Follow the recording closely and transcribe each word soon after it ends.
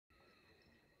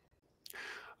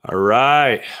All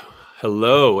right.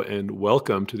 Hello and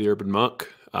welcome to the Urban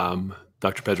Monk.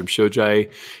 Dr. Pedram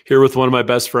Shojai here with one of my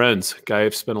best friends, a guy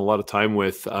I've spent a lot of time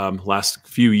with last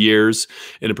few years,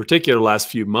 and in particular last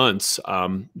few months,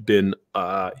 been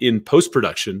in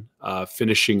post-production,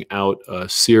 finishing out a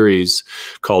series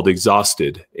called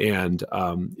Exhausted. And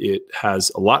it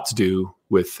has a lot to do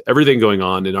with everything going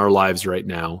on in our lives right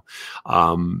now,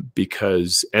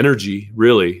 because energy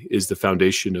really is the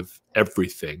foundation of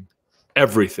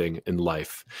everything in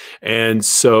life. And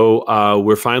so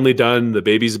we're finally done. The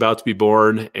baby's about to be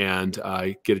born, and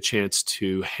I get a chance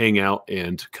to hang out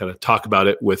and kind of talk about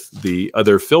it with the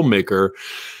other filmmaker,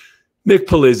 Nick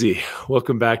Polizzi.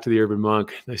 Welcome back to the Urban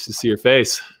Monk. Nice to see your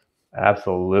face.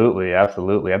 Absolutely. I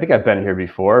think I've been here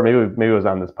before. Maybe it was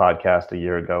on this podcast a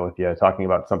year ago with you talking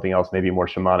about something else, maybe more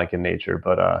shamanic in nature,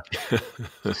 but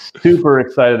super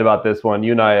excited about this one.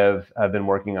 You and I have been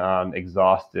working on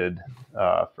Exhausted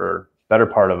for better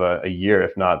part of a year,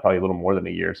 if not probably a little more than a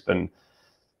year.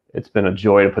 It's been a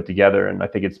joy to put together, and I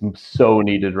think it's so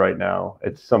needed right now.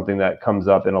 It's something that comes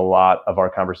up in a lot of our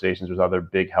conversations with other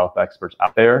big health experts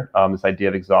out there, this idea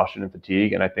of exhaustion and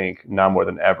fatigue. And I think now more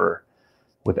than ever,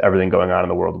 with everything going on in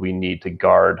the world, we need to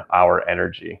guard our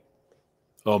energy.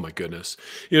 Oh my goodness.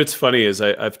 It's funny is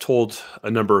I've told a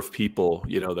number of people,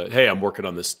 that, hey, I'm working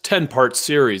on this 10-part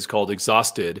series called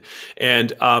Exhausted.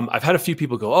 And I've had a few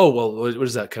people go, oh, well, what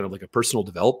is that, kind of like a personal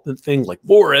development thing, like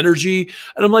more energy?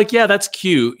 And I'm like, yeah, that's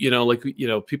cute.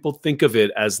 People think of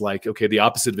it as like, okay, the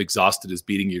opposite of exhausted is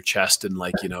beating your chest and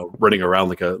like, running around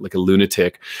like a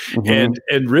lunatic. Mm-hmm.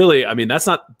 And really, I mean, that's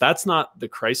not the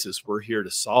crisis we're here to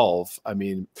solve. I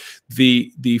mean,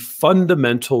 the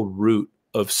fundamental root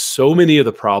of so many of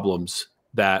the problems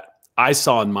that I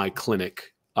saw in my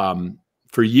clinic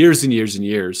for years and years and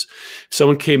years.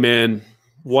 Someone came in,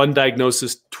 one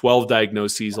diagnosis, 12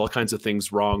 diagnoses, all kinds of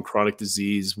things wrong, chronic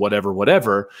disease,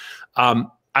 whatever.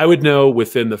 I would know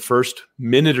within the first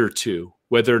minute or two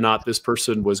whether or not this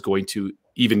person was going to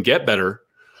even get better,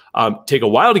 take a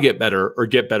while to get better, or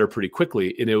get better pretty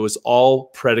quickly. And it was all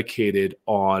predicated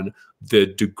on the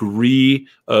degree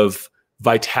of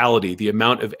vitality, the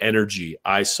amount of energy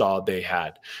I saw they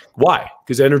had. Why?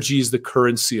 Because energy is the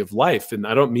currency of life. And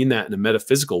I don't mean that in a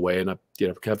metaphysical way. And I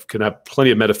can have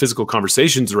plenty of metaphysical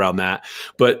conversations around that.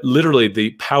 But literally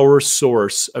the power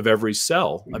source of every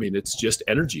cell, I mean, it's just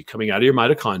energy coming out of your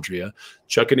mitochondria,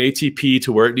 chucking ATP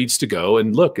to where it needs to go.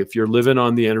 And look, if you're living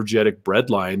on the energetic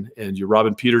breadline and you're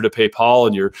robbing Peter to pay Paul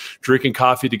and you're drinking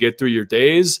coffee to get through your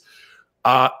days,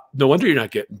 no wonder you're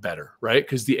not getting better, right?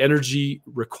 Because the energy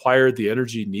required, the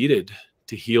energy needed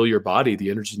to heal your body, the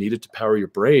energy needed to power your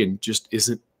brain just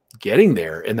isn't getting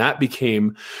there. And that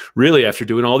became really, after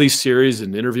doing all these series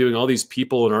and interviewing all these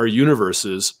people in our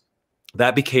universes,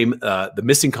 that became the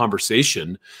missing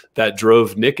conversation that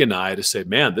drove Nick and I to say,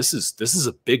 man, this is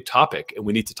a big topic and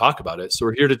we need to talk about it. So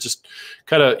we're here to just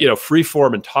kind of, free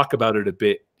form and talk about it a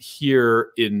bit here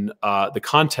in the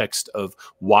context of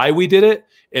why we did it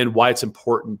and why it's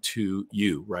important to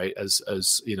you, right? As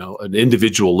an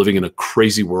individual living in a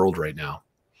crazy world right now.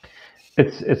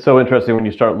 It's so interesting when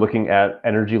you start looking at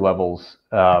energy levels,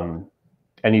 and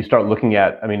you start looking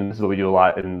at, I mean, this is what we do a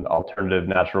lot in alternative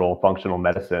natural functional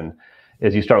medicine,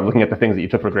 is you start looking at the things that you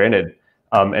took for granted,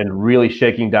 and really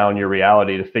shaking down your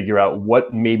reality to figure out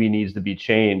what maybe needs to be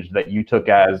changed that you took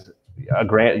as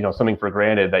something for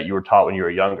granted that you were taught when you were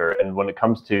younger. And when it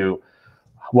comes to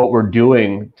what we're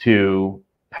doing to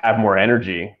have more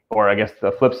energy, or I guess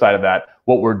the flip side of that,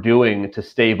 what we're doing to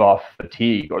stave off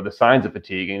fatigue or the signs of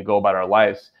fatigue and go about our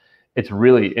lives, it's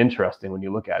really interesting when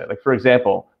you look at it. Like, for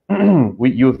example,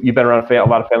 you've been around a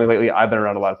lot of family lately. I've been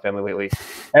around a lot of family lately.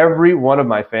 Every one of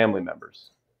my family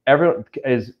members, everyone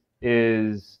is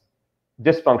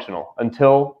dysfunctional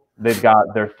until they've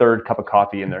got their third cup of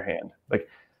coffee in their hand. Like,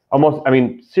 almost, I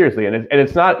mean, seriously. And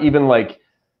it's not even like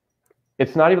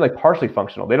partially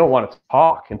functional. They don't want to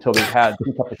talk until they've had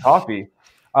 2 cups of coffee.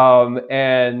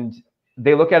 And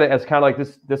they look at it as kind of like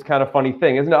this kind of funny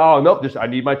thing, isn't it? Oh, nope, I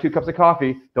need my 2 cups of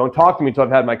coffee. Don't talk to me until I've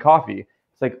had my coffee.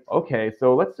 It's like, okay,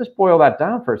 so let's just boil that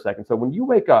down for a second. So when you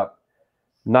wake up,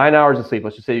 9 hours of sleep,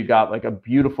 let's just say you got like a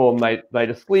beautiful night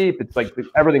of sleep. It's like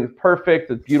everything's perfect.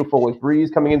 It's beautiful with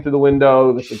breeze coming in through the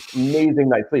window. This amazing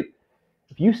night's sleep.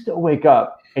 If you still wake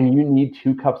up and you need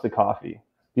 2 cups of coffee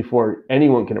before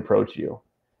anyone can approach you,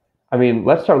 I mean,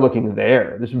 let's start looking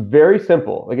there. This is very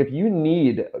simple. Like, if you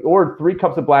need, or 3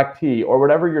 cups of black tea, or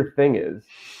whatever your thing is,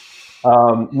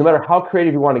 no matter how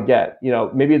creative you want to get,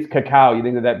 maybe it's cacao. You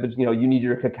think that, you need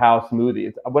your cacao smoothie.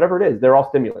 It's whatever it is. They're all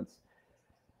stimulants.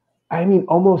 I mean,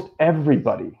 almost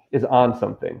everybody is on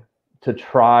something to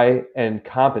try and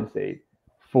compensate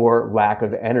for lack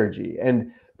of energy.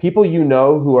 And people you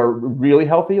know who are really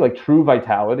healthy, like true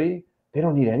vitality, they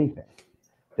don't need anything.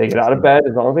 They get out of bed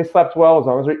as long as they slept well, as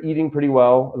long as they're eating pretty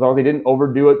well, as long as they didn't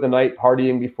overdo it the night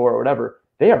partying before or whatever.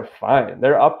 They are fine.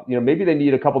 They're up, maybe they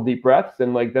need a couple deep breaths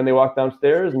and like then they walk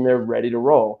downstairs and they're ready to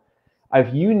roll.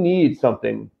 If you need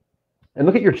something, and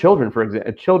look at your children, for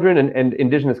example, children and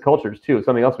indigenous cultures too,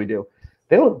 something else we do.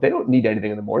 They don't need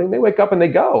anything in the morning. They wake up and they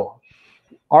go.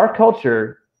 Our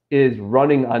culture is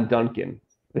running on Dunkin'.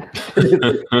 and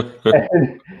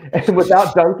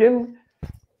without Dunkin',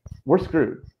 we're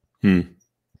screwed.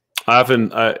 I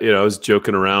was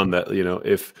joking around that,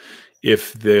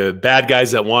 if the bad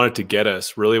guys that wanted to get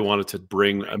us really wanted to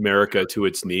bring America to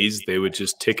its knees, they would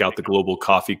just take out the global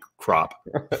coffee crop.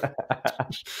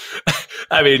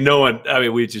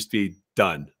 We'd just be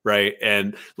done. Right.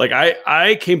 And like,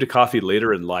 I came to coffee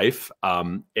later in life.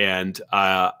 And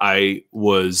I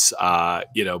was,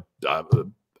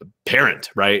 parent,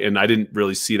 right? And I didn't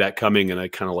really see that coming. And I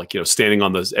kind of like, standing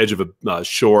on the edge of a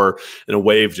shore and a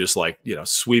wave just like,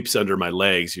 sweeps under my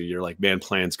legs. You're like, man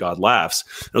plans, God laughs.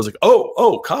 And I was like,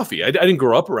 oh, coffee. I didn't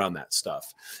grow up around that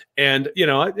stuff. And,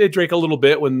 I drank a little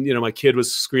bit when, my kid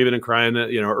was screaming and crying,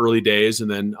 early days. And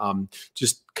then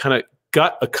just kind of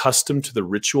got accustomed to the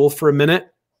ritual for a minute.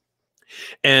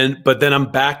 But then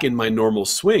I'm back in my normal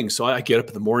swing. So I get up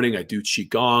in the morning, I do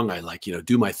Qigong, I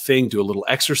do my thing, do a little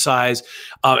exercise.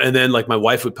 And then like my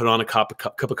wife would put on a cup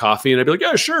of coffee and I'd be like,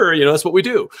 yeah, sure. That's what we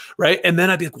do. Right. And then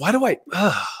I'd be like, why do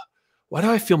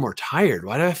I feel more tired?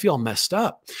 Why do I feel messed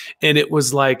up? And it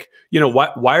was like,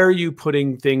 why are you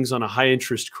putting things on a high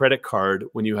interest credit card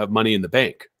when you have money in the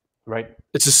bank? Right.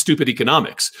 It's a stupid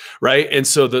economics, right? And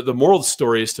so the moral of the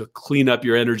story is to clean up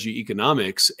your energy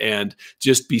economics and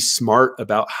just be smart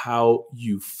about how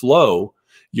you flow,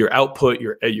 your output,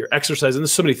 your exercise. And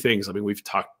there's so many things. I mean, we've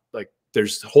talked, like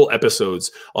there's whole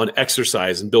episodes on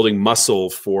exercise and building muscle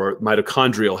for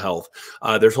mitochondrial health.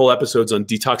 There's whole episodes on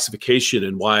detoxification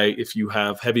and why if you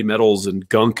have heavy metals and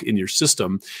gunk in your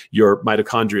system, your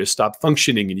mitochondria stop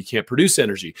functioning and you can't produce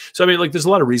energy. So I mean, like there's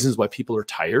a lot of reasons why people are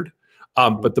tired.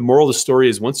 But the moral of the story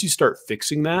is once you start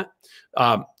fixing that,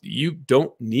 you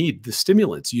don't need the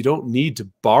stimulants. You don't need to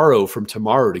borrow from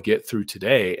tomorrow to get through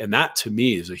today. And that to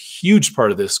me is a huge part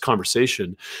of this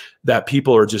conversation that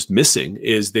people are just missing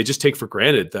is they just take for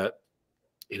granted that,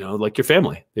 like your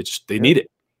family, they need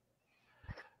it.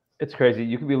 It's crazy.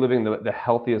 You could be living the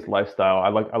healthiest lifestyle.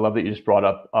 I love that you just brought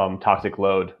up toxic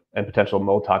load and potential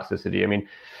mold toxicity. I mean,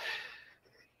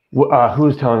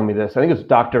 who's telling me this? I think it's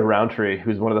Dr. Roundtree,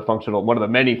 who's one of the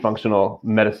many functional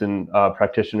medicine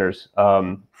practitioners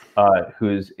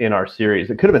who's in our series.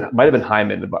 It might have been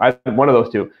Hyman, but one of those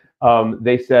two.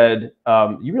 They said,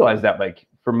 you realize that like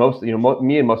for most,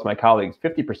 me and most of my colleagues,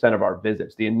 50% of our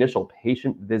visits, the initial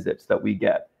patient visits that we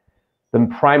get, the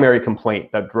primary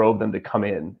complaint that drove them to come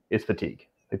in is fatigue.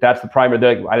 Like that's the primary.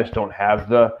 They're like, I just don't have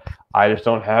the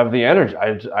energy.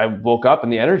 I woke up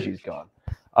and the energy's gone.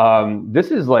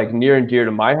 This is like near and dear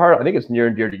to my heart. I think it's near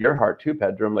and dear to your heart too,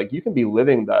 Pedram. Like you can be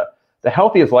living the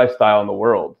healthiest lifestyle in the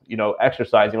world,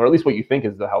 exercising, or at least what you think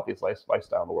is the healthiest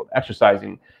lifestyle in the world,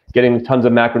 exercising, getting tons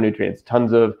of macronutrients,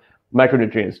 tons of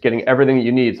micronutrients, getting everything that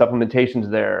you need, supplementations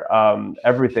there,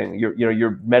 everything,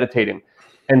 you're meditating.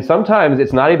 And sometimes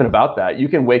it's not even about that. You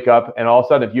can wake up and all of a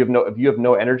sudden, if you have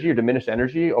no energy or diminished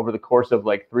energy over the course of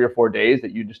like 3 or 4 days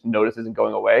that you just notice isn't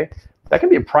going away, that can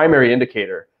be a primary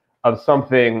indicator of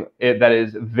something that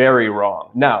is very wrong.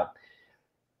 Now,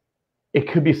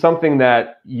 it could be something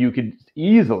that you could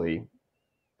easily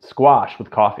squash with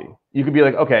coffee. You could be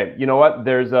like, okay, you know what?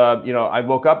 There's I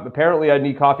woke up, apparently I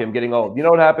need coffee. I'm getting old. You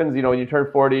know what happens? When you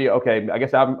turn 40, okay, I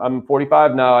guess I'm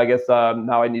 45 now. I guess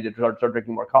now I need to start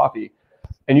drinking more coffee.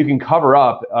 And you can cover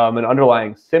up an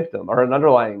underlying symptom or an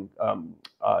underlying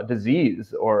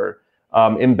disease or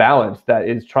imbalance that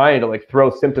is trying to like throw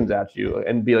symptoms at you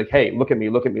and be like, hey, look at me.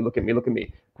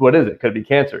 What is it? Could it be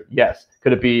cancer? Yes.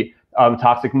 Could it be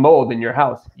toxic mold in your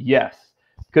house? Yes.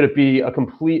 Could it be a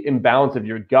complete imbalance of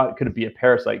your gut? Could it be a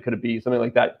parasite? Could it be something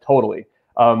like that? Totally.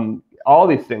 All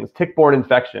these things, tick-borne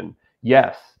infection.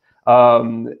 Yes.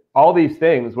 All these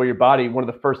things where your body, one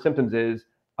of the first symptoms is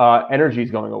energy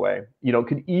is going away.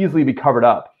 Could easily be covered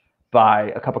up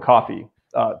by a cup of coffee,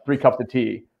 3 cups of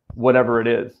tea, whatever it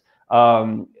is.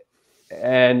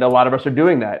 And a lot of us are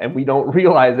doing that, and we don't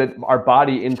realize that our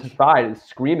body inside is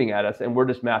screaming at us, and we're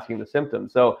just masking the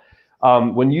symptoms. So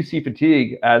when you see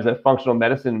fatigue as a functional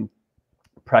medicine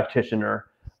practitioner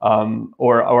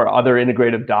or other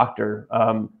integrative doctor,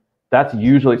 that's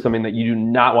usually something that you do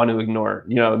not want to ignore.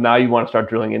 Now you want to start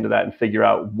drilling into that and figure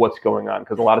out what's going on,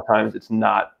 because a lot of times it's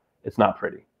not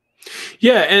pretty.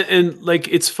 Yeah, and like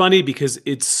it's funny because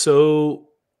it's so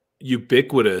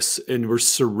ubiquitous and we're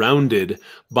surrounded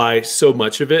by so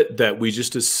much of it that we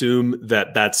just assume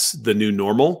that that's the new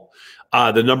normal.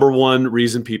 The number one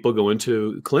reason people go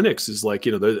into clinics is like,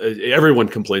 everyone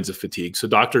complains of fatigue. So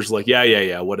doctors like,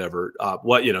 yeah, whatever.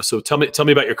 So tell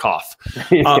me about your cough.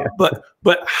 Yeah.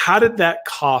 But how did that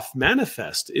cough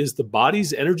manifest? Is the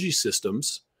body's energy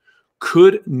systems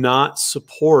could not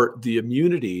support the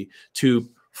immunity to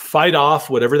fight off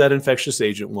whatever that infectious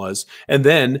agent was, and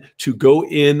then to go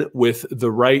in with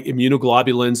the right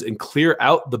immunoglobulins and clear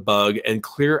out the bug and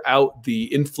clear out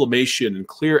the inflammation and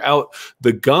clear out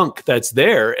the gunk that's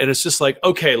there. And it's just like,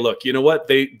 okay, look, you know what?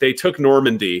 They took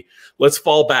Normandy. Let's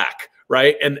fall back.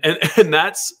 Right. And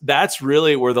that's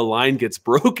really where the line gets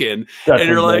broken. That's and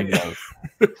you're like,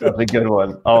 that's a good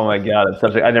one. Oh my God. It's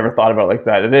I never thought about it like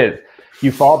that. It is.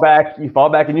 You fall back,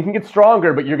 and you can get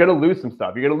stronger, but you're going to lose some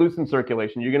stuff. You're going to lose some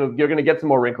circulation. You're going to get some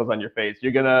more wrinkles on your face.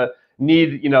 You're going to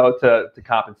need, to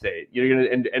compensate. You're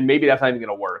going to, and maybe that's not even going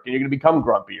to work. And you're going to become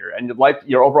grumpier, and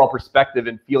your overall perspective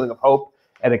and feeling of hope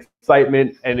and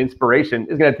excitement and inspiration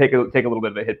is going to take a little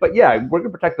bit of a hit. But yeah, we're going to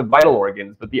protect the vital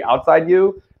organs, but the outside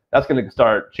you, that's going to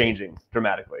start changing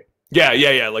dramatically.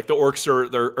 Yeah. Like the orcs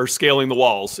are scaling the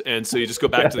walls, and so you just go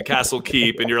back to the castle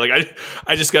keep, and you're like,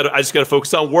 I just gotta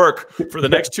focus on work for the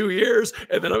next 2 years,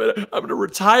 and then I'm gonna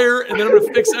retire, and then I'm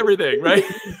gonna fix everything, right?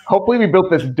 Hopefully, we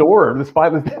built this door.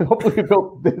 Hopefully, we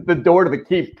built the door to the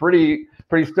keep pretty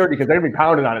sturdy, because they're gonna be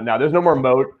pounding on it now. There's no more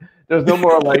moat. There's no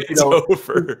more like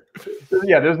over.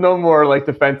 Yeah, there's no more like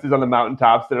defenses on the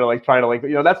mountaintops that are like trying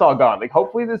to that's all gone. Like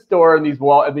hopefully this door and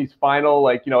these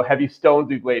final heavy stones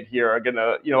we've laid here are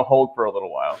gonna hold for a little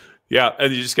while. Yeah,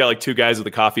 and you just got like two guys with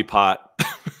a coffee pot.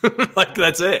 Like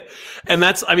that's it. And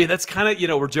that's kind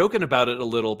of, we're joking about it a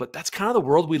little, but that's kind of the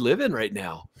world we live in right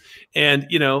now. And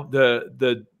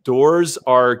the doors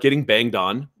are getting banged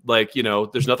on. Like,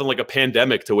 there's nothing like a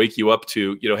pandemic to wake you up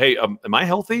to, hey, am I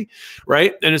healthy?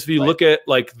 Right. And if you look at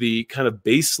like the kind of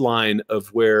baseline of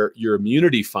where your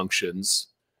immunity functions,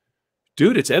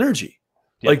 dude, it's energy.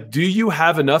 Yeah. Like, do you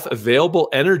have enough available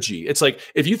energy? It's like,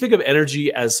 if you think of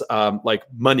energy as like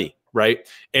money, right?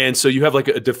 And so you have like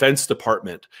a defense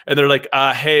department, and they're like,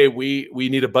 hey, we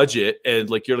need a budget.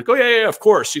 And like, you're like, oh yeah, of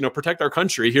course, protect our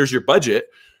country. Here's your budget.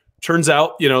 Turns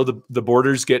out, the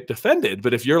borders get defended.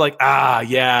 But if you're like,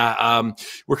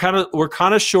 we're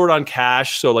kind of short on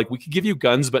cash, so like we could give you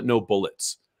guns but no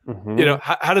bullets. Mm-hmm.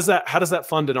 How does that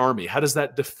fund an army? How does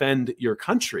that defend your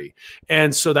country?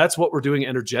 And so that's what we're doing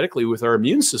energetically with our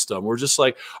immune system. We're just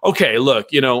like, okay, look,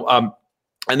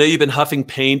 I know you've been huffing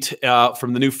paint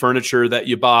from the new furniture that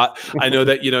you bought. I know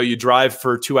that, you drive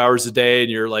for 2 hours a day,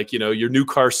 and you're like, your new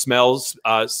car smells,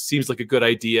 seems like a good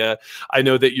idea. I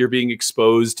know that you're being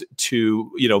exposed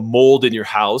to, mold in your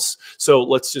house. So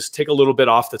let's just take a little bit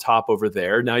off the top over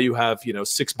there. Now you have,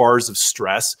 6 bars of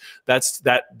stress.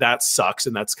 That sucks.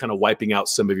 And that's kind of wiping out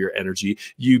some of your energy.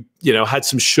 You had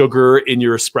some sugar in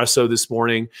your espresso this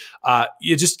morning.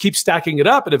 You just keep stacking it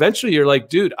up. And eventually you're like,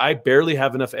 dude, I barely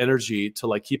have enough energy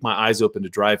to like keep my eyes open to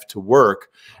drive to work.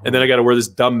 And then I got to wear this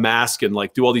dumb mask and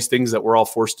like do all these things that we're all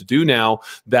forced to do now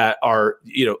that are,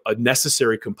 a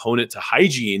necessary component to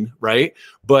hygiene, right?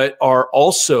 But are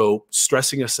also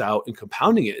stressing us out and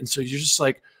compounding it. And so you're just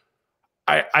like,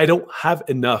 I don't have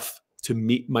enough to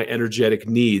meet my energetic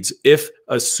needs. If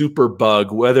a super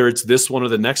bug, whether it's this one or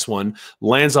the next one,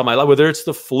 lands on my life, whether it's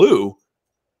the flu,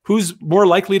 who's more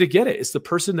likely to get it? It's the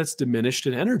person that's diminished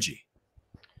in energy.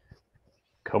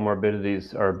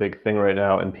 Comorbidities are a big thing right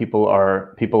now, and people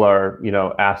are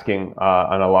asking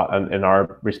on a lot in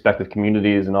our respective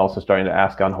communities, and also starting to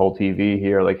ask on Whole TV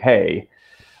here, like, hey,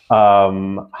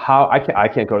 how I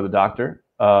can't go to the doctor.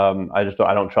 I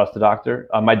don't trust the doctor.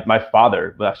 My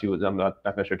father, but actually, I'm not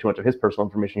going to share too much of his personal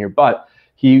information here, but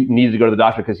he needed to go to the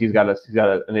doctor because he's got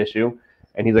an issue.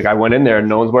 And he's like, I went in there and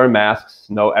no one's wearing masks.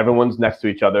 No, everyone's next to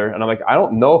each other. And I'm like, I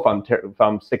don't know if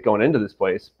I'm sick going into this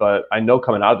place, but I know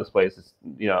coming out of this place,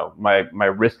 my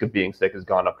risk of being sick has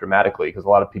gone up dramatically because a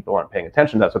lot of people aren't paying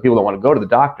attention to that. So people don't want to go to the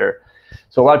doctor.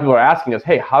 So a lot of people are asking us,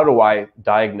 hey, how do I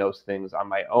diagnose things on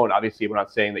my own? Obviously, we're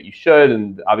not saying that you should,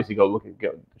 and obviously go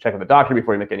check with the doctor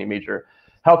before you make any major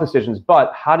health decisions.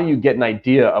 But how do you get an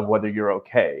idea of whether you're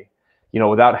okay,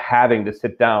 without having to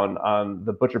sit down on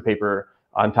the butcher paper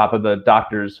on top of the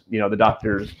doctor's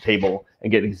table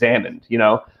and get examined,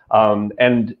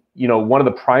 and one of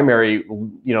the primary,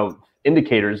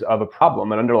 indicators of a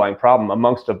problem, an underlying problem,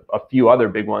 amongst a few other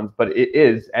big ones, but it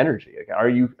is energy.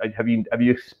 Like, have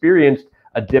you experienced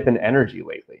a dip in energy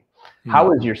lately? Mm-hmm.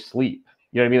 How is your sleep?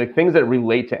 You know what I mean? Like things that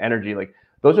relate to energy, like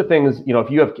those are things, if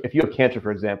you have cancer,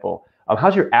 for example,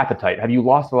 How's your appetite? Have you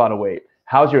lost a lot of weight?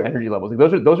 How's your energy levels?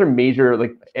 Like those are major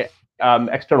like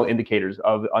external indicators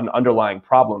of an underlying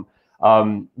problem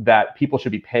that people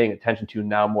should be paying attention to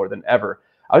now more than ever.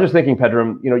 I was just thinking,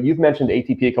 Pedram, you've mentioned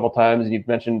ATP a couple of times, and you've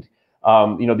mentioned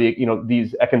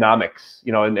these economics,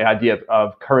 and the idea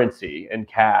of currency and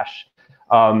cash.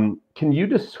 Can you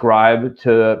describe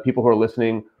to people who are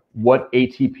listening what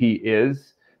ATP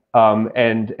is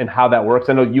and how that works?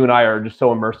 I know you and I are just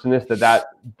so immersed in this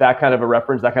that kind of a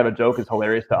reference, that kind of a joke is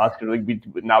hilarious to us because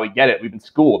now we get it. We've been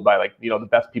schooled by the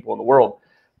best people in the world.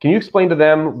 Can you explain to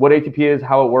them what ATP is,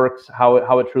 how it works, how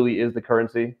it truly is the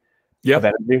currency of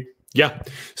energy? Yeah.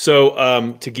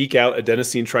 So to geek out,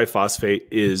 adenosine triphosphate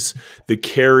is the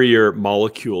carrier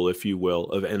molecule, if you will,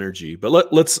 of energy.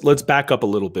 But let's back up a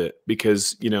little bit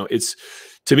because it's,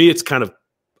 to me, it's kind of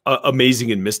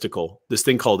amazing and mystical, this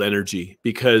thing called energy,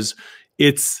 because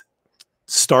it's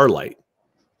starlight.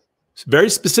 Very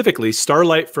specifically,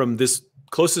 starlight from this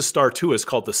closest star to us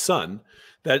called the sun,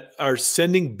 that are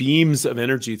sending beams of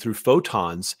energy through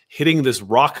photons, hitting this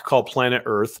rock called planet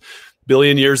Earth.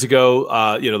 Billion years ago,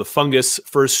 the fungus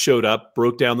first showed up,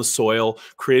 broke down the soil,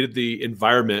 created the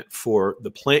environment for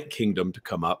the plant kingdom to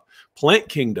come up. Plant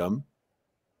kingdom,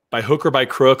 by hook or by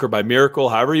crook or by miracle,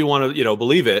 however you want to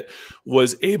believe it,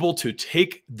 was able to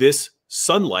take this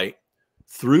sunlight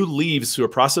through leaves through a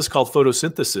process called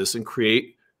photosynthesis and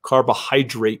create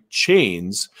carbohydrate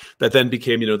chains that then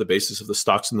became, the basis of the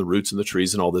stalks and the roots and the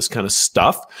trees and all this kind of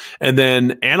stuff. And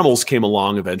then animals came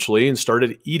along eventually and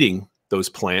started eating those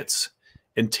plants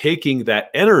and taking that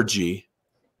energy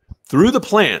through the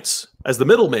plants as the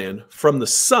middleman from the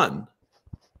sun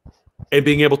and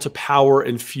being able to power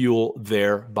and fuel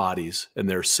their bodies and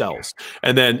their cells.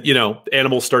 And then,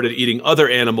 animals started eating other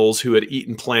animals who had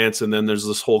eaten plants. And then there's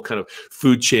this whole kind of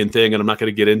food chain thing. And I'm not going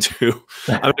to get into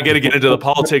the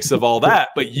politics of all that,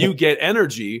 but you get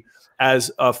energy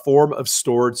as a form of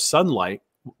stored sunlight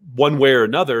one way or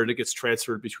another, and it gets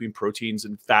transferred between proteins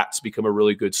and fats, become a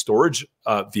really good storage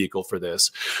vehicle for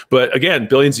this. But again,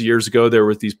 billions of years ago, there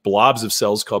were these blobs of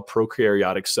cells called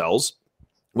prokaryotic cells,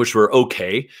 which were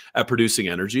okay at producing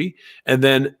energy. And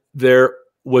then there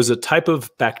was a type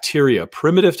of bacteria,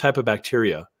 primitive type of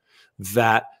bacteria,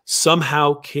 that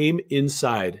somehow came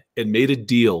inside and made a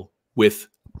deal with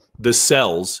the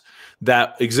cells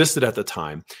that existed at the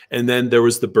time. And then there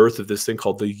was the birth of this thing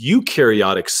called the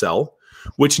eukaryotic cell,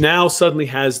 which now suddenly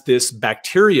has this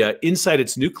bacteria inside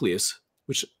its nucleus,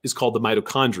 which is called the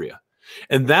mitochondria.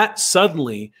 And that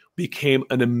suddenly became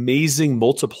an amazing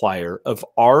multiplier of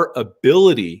our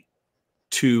ability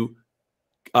to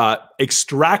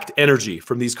extract energy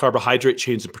from these carbohydrate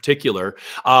chains in particular.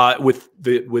 With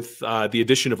the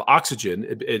addition of oxygen,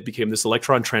 it became this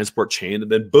electron transport chain.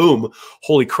 And then boom,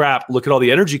 holy crap, look at all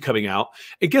the energy coming out.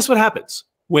 And guess what happens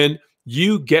when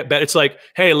you get better? It's like,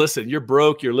 hey, listen, you're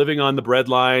broke, you're living on the bread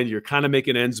line, you're kind of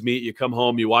making ends meet, you come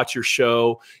home, you watch your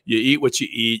show, you eat what you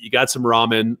eat, you got some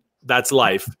ramen, that's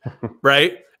life,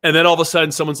 right? And then all of a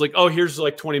sudden someone's like, oh, here's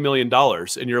like $20 million.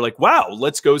 And you're like, wow,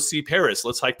 let's go see Paris.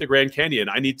 Let's hike the Grand Canyon.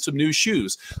 I need some new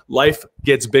shoes. Life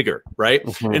gets bigger, right?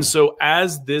 Mm-hmm. And so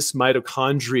as this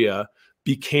mitochondria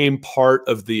became part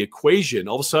of the equation,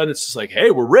 all of a sudden it's just like, hey,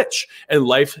 we're rich. And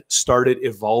life started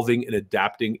evolving and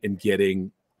adapting and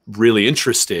getting really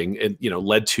interesting, and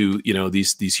led to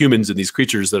these humans and these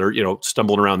creatures that are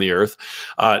stumbling around the earth,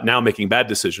 now making bad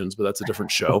decisions, but that's a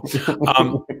different show.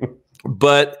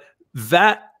 But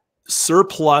that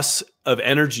surplus of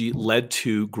energy led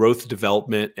to growth,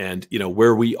 development, and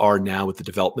where we are now with the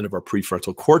development of our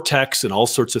prefrontal cortex and all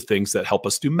sorts of things that help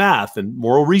us do math and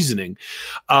moral reasoning.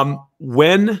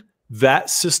 When that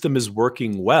system is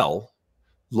working well,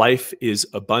 life is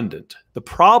abundant. The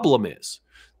problem is,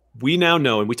 we now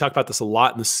know, and we talk about this a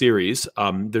lot in the series. I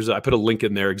put a link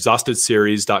in there,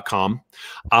 exhaustedseries.com.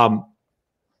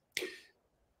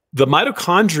 The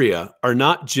mitochondria are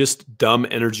not just dumb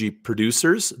energy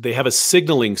producers. They have a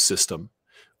signaling system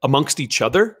amongst each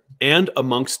other and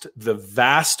amongst the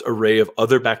vast array of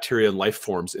other bacteria and life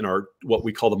forms in our, what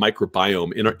we call the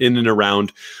microbiome, in and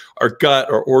around our gut,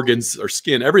 our organs, our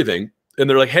skin, everything. And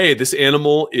they're like, hey, this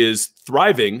animal is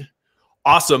thriving.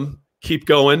 Awesome. Keep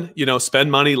going,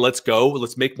 spend money. Let's go.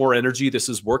 Let's make more energy. This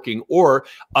is working. Or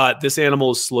this animal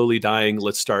is slowly dying.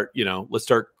 Let's start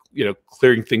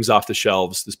clearing things off the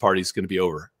shelves. This party's going to be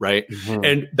over, right? Mm-hmm.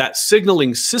 And that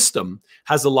signaling system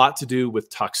has a lot to do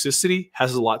with toxicity,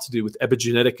 has a lot to do with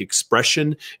epigenetic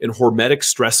expression and hormetic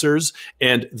stressors,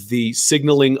 and the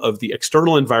signaling of the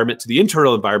external environment to the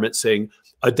internal environment saying,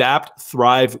 adapt,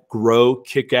 thrive, grow,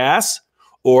 kick ass,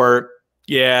 or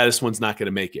yeah, this one's not going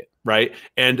to make it, right?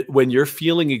 And when you're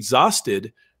feeling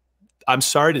exhausted, I'm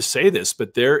sorry to say this,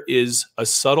 but there is a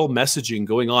subtle messaging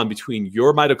going on between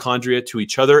your mitochondria to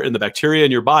each other and the bacteria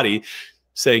in your body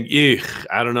saying,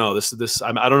 I don't know,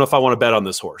 I don't know if I want to bet on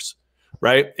this horse.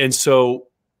 Right. And so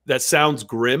that sounds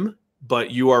grim,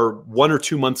 but you are 1 or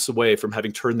 2 months away from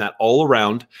having turned that all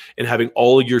around and having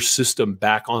all your system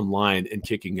back online and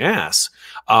kicking ass.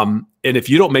 And if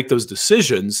you don't make those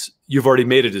decisions, you've already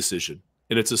made a decision,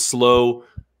 and it's a slow,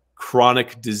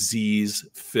 chronic disease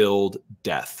filled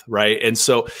death. Right. And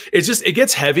so it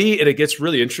gets heavy and it gets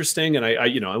really interesting. And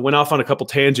I went off on a couple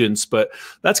tangents, but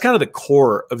that's kind of the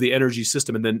core of the energy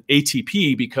system. And then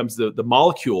ATP becomes the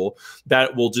molecule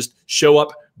that will just show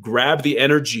up, grab the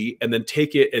energy, and then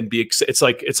take it and it's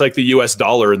like the US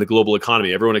dollar in the global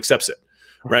economy. Everyone accepts it.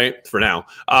 Right. For now.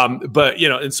 But,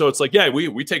 and so it's like, yeah,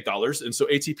 we take dollars. And so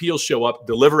ATP will show up,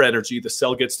 deliver energy. The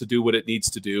cell gets to do what it needs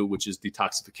to do, which is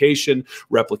detoxification,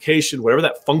 replication, whatever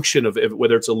that function of,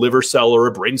 whether it's a liver cell or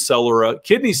a brain cell or a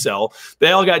kidney cell,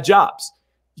 they all got jobs.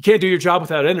 You can't do your job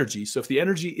without energy. So if the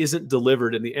energy isn't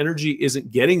delivered and the energy isn't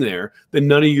getting there, then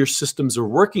none of your systems are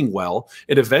working well.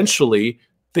 And eventually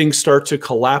things start to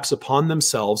collapse upon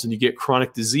themselves and you get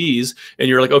chronic disease, and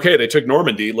you're like, okay, they took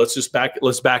Normandy. Let's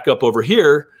back up over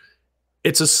here.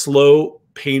 It's a slow,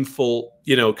 painful,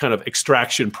 kind of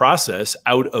extraction process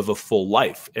out of a full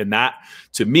life. And that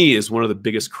to me is one of the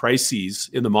biggest crises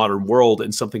in the modern world,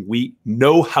 and something we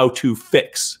know how to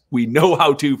fix. We know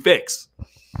how to fix.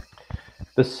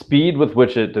 The speed with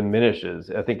which it diminishes,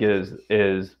 I think,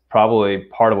 is probably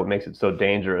part of what makes it so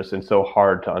dangerous and so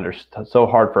hard to understand, so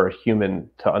hard for a human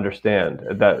to understand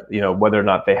that, whether or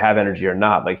not they have energy or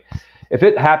not. Like, if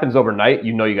it happens overnight,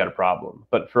 you got a problem.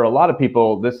 But for a lot of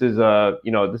people, this is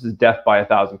death by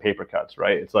 1,000 paper cuts,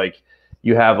 right? It's like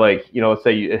you have let's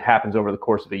say it happens over the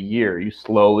course of a year, you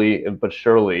slowly but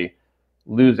surely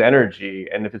lose energy.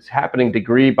 And if it's happening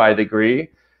degree by degree,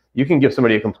 you can give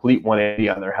somebody a complete 180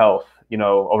 on their health,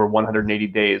 over 180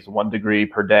 days, 1 degree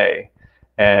per day.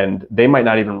 And they might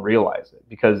not even realize it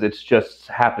because it's just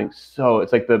happening. So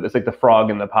it's like the frog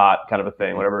in the pot kind of a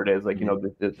thing, whatever it is. Like,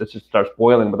 this just starts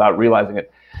boiling without realizing it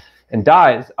and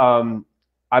dies. I'm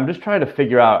just trying to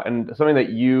figure out, and something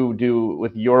that you do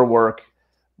with your work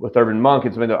with Urban Monk,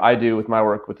 and something that I do with my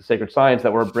work with the Sacred Science,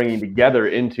 that we're bringing together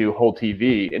into Whole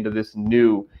TV, into this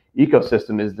new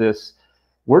ecosystem, is this.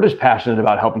 We're just passionate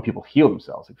about helping people heal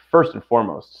themselves. Like, first and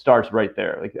foremost, starts right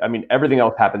there. Like, I mean, everything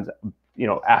else happens,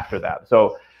 after that.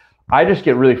 So I just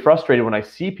get really frustrated when I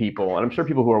see people, and I'm sure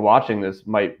people who are watching this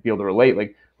might be able to relate.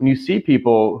 Like, when you see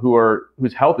people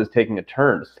whose health is taking a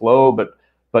turn, slow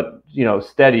but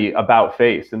steady about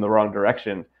face in the wrong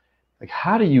direction. Like,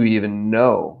 how do you even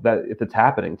know that if it's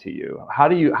happening to you?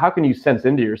 How can you sense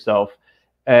into yourself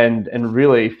and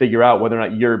really figure out whether or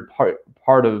not you're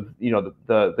part of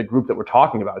the group that we're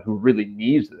talking about who really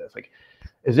needs this? Like,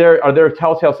 are there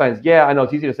telltale signs? Yeah, I know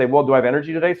it's easy to say, well, do I have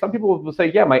energy today? Some people will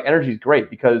say, yeah, my energy is great,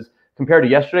 because compared to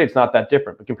yesterday, it's not that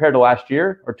different. But compared to last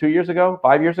year or 2 years ago,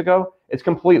 5 years ago, it's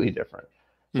completely different.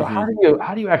 So how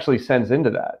do you actually sense into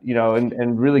that,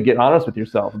 and really get honest with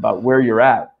yourself about where you're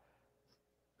at?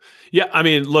 Yeah, I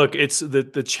mean, look, it's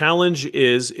the challenge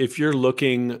is, if you're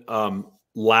looking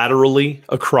laterally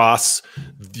across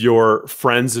your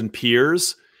friends and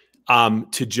peers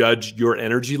to judge your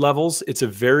energy levels, it's a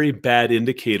very bad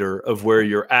indicator of where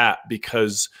you're at,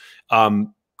 because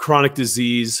chronic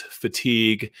disease,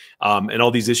 fatigue, and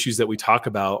all these issues that we talk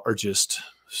about are just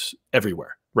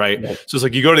everywhere. Right. Right. So it's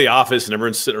like you go to the office and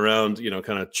everyone's sitting around,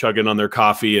 kind of chugging on their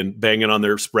coffee and banging on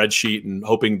their spreadsheet and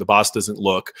hoping the boss doesn't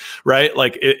look. Right.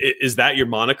 Like, is that your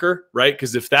moniker? Right.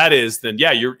 Because if that is, then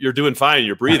yeah, you're doing fine.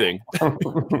 You're breathing.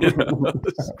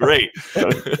 It's great.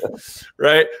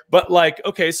 Right. But like,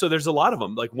 okay, so there's a lot of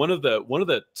them. Like, one of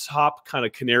the top kind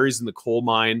of canaries in the coal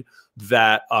mine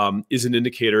that is an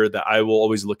indicator that I will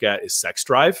always look at is sex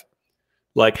drive.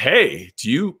 Like, hey,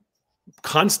 do you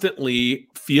constantly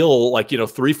feel like,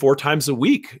 3-4 times a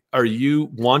week, are you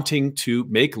wanting to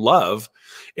make love,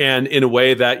 and in a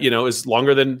way that, is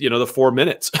longer than, the 4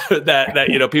 minutes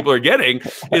that people are getting?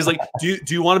 Is like, do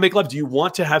you want to make love? Do you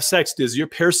want to have sex? Does your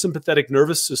parasympathetic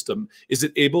nervous system, is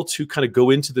it able to kind of go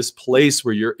into this place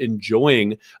where you're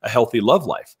enjoying a healthy love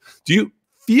life? Do you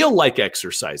feel like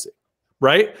exercising?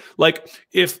 Right? Like,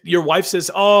 if your wife says,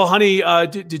 oh, honey,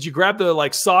 did you grab the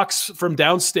socks from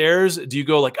downstairs? Do you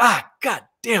go like, God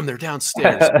damn, they're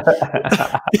downstairs?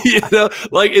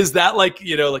 Like, is that like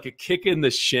a kick in the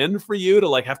shin for you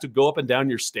to have to go up and down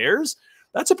your stairs?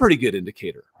 That's a pretty good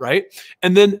indicator, right?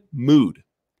 And then mood,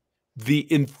 the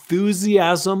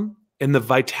enthusiasm and the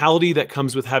vitality that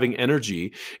comes with having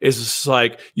energy is just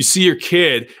like, you see your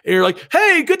kid and you're like,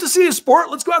 hey, good to see you,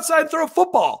 sport. Let's go outside and throw a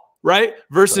football. right?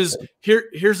 Versus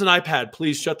here's an iPad,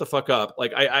 please shut the fuck up.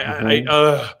 Like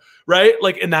right?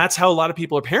 Like, and that's how a lot of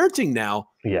people are parenting now.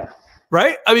 Yeah.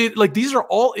 Right? I mean, like, these are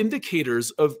all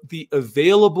indicators of the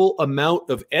available amount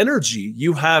of energy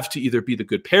you have to either be the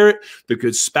good parent, the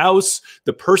good spouse,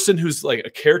 the person who's like a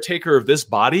caretaker of this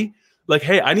body. Like,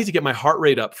 hey, I need to get my heart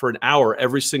rate up for an hour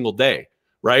every single day,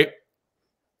 right?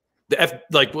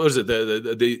 Like, what was it?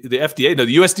 The FDA, no,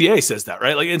 the USDA says that,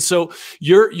 right? Like, and so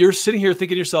you're sitting here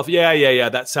thinking to yourself, yeah,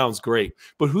 that sounds great.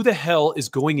 But who the hell is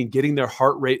going and getting their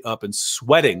heart rate up and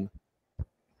sweating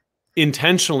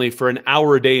intentionally for an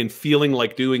hour a day and feeling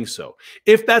like doing so?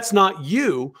 If that's not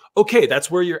you, okay, that's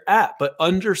where you're at. But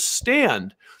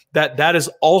understand that that is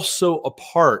also a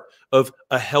part of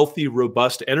a healthy,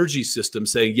 robust energy system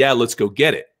saying, yeah, let's go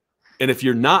get it. And if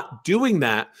you're not doing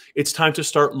that, it's time to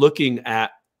start looking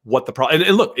at what the problem,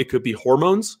 and look, it could be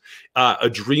hormones,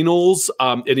 adrenals,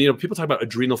 and people talk about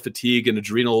adrenal fatigue and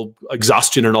adrenal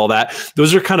exhaustion and all that.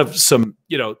 Those are kind of some,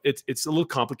 it's a little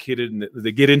complicated, and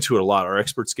they get into it a lot. Our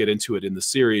experts get into it in the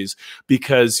series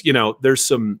because there's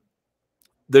some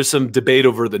debate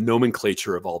over the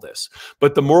nomenclature of all this.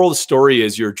 But the moral of the story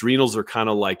is your adrenals are kind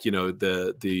of like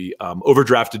the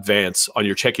overdraft advance on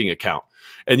your checking account.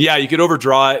 And yeah, you could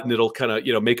overdraw it and it'll kind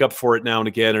of, make up for it now and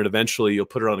again. And eventually you'll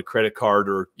put it on a credit card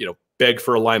or, beg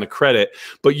for a line of credit.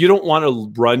 But you don't want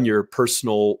to run your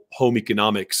personal home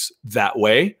economics that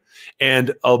way.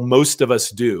 And most of us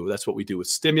do. That's what we do with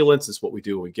stimulants. It's what we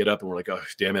do when we get up and we're like, oh,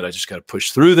 damn it, I just got to push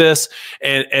through this.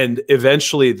 And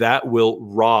eventually that will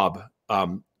rob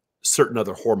certain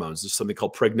other hormones. There's something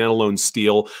called pregnenolone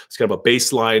steal. It's kind of a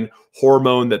baseline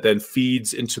hormone that then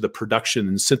feeds into the production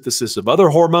and synthesis of other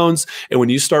hormones. And when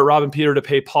you start robbing Peter to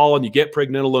pay Paul and you get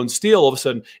pregnenolone steal, all of a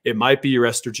sudden it might be your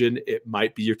estrogen, it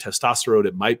might be your testosterone,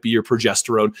 it might be your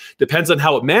progesterone. Depends on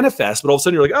how it manifests. But all of a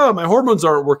sudden you're like, oh, my hormones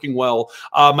aren't working well.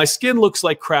 My skin looks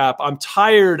like crap. I'm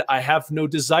tired. I have no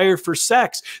desire for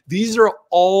sex. These are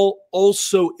all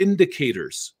also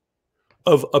indicators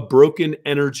of a broken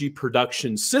energy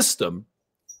production system.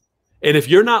 And if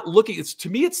you're not looking, to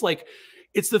me, it's like,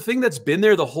 it's the thing that's been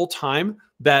there the whole time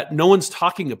that no one's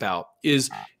talking about is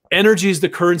energy is the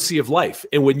currency of life.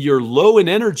 And when you're low in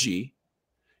energy,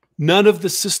 none of the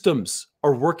systems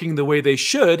are working the way they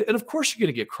should. And of course, you're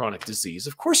going to get chronic disease.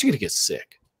 Of course, you're going to get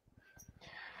sick.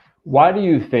 Why do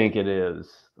you think it is?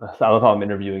 I love how I'm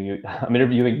interviewing you. I'm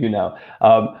interviewing you now.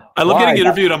 I love getting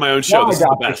interviewed on my own show. This is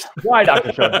the best. Why, Dr.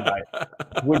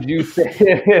 Shojai, would you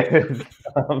say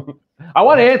I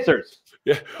want answers?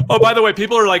 Yeah. Oh, by the way,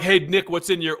 people are like, "Hey, Nick,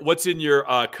 what's in your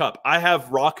cup?" I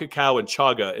have raw cacao and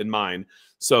chaga in mine.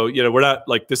 So we're not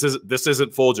like this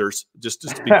isn't Folgers. Just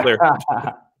to be clear.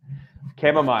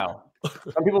 Chamomile.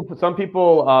 Some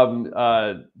people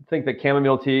think that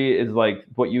chamomile tea is like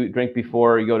what you drink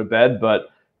before you go to bed, but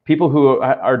people who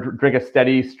drink a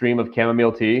steady stream of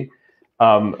chamomile tea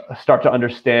start to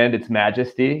understand its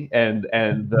majesty and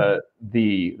the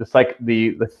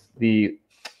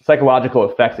psychological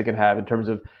effects it can have in terms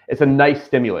of it's a nice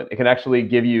stimulant. It can actually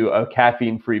give you a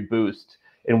caffeine-free boost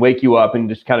and wake you up and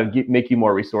just kind of make you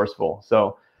more resourceful.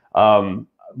 So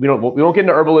we don't get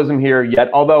into herbalism here yet,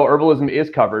 although herbalism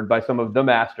is covered by some of the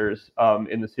masters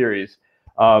in the series.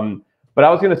 But I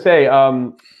was going to say,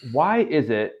 why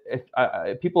is it,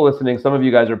 if people listening, some of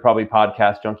you guys are probably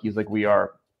podcast junkies like we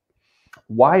are,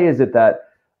 why is it that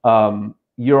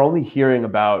you're only hearing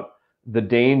about the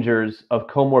dangers of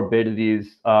comorbidities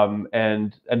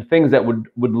and things that would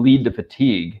lead to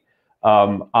fatigue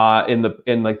in the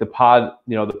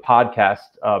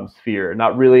podcast sphere,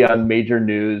 not really on major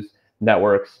news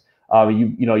networks?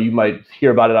 You might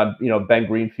hear about it on Ben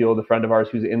Greenfield, a friend of ours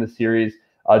who's in the series.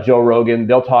 Joe Rogan,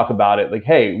 they'll talk about it like,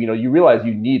 hey, you realize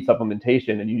you need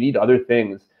supplementation and you need other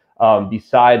things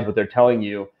besides what they're telling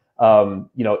you. The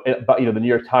New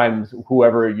York Times,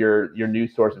 whoever your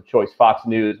news source of choice, Fox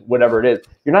News, whatever it is,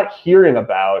 you're not hearing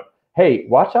about, hey,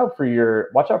 watch out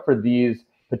for these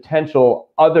potential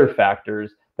other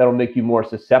factors that'll make you more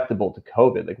susceptible to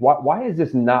COVID. Like, why is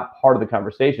this not part of the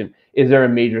conversation? Is there a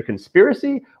major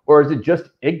conspiracy, or is it just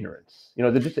ignorance?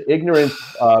 Is it just ignorance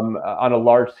on a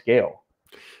large scale?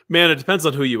 Man, it depends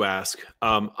on who you ask.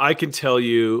 I can tell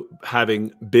you,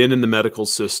 having been in the medical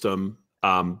system,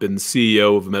 been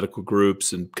CEO of medical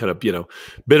groups and kind of,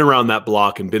 been around that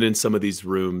block and been in some of these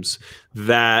rooms,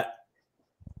 that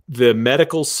the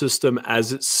medical system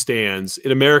as it stands,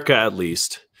 in America at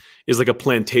least, is like a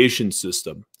plantation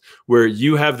system where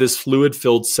you have this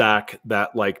fluid-filled sac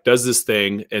that like does this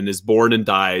thing and is born and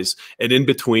dies. And in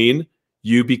between,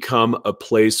 you become a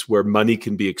place where money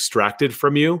can be extracted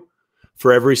from you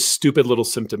for every stupid little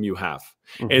symptom you have.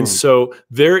 Mm-hmm. And so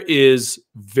there is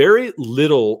very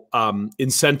little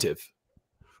incentive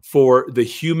for the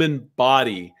human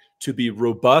body to be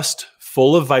robust,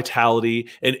 full of vitality,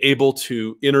 and able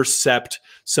to intercept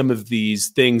some of these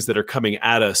things that are coming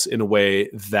at us in a way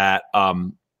that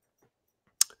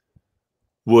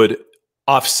would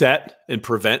offset and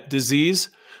prevent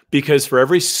disease. Because for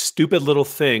every stupid little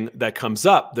thing that comes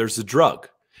up, there's a drug.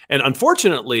 And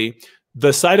unfortunately,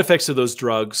 the side effects of those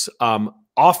drugs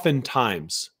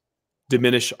oftentimes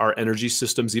diminish our energy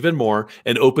systems even more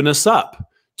and open us up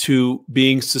to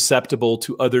being susceptible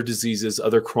to other diseases,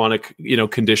 other chronic,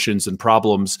 conditions and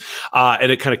problems,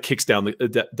 and it kind of kicks down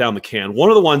the can. One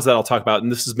of the ones that I'll talk about,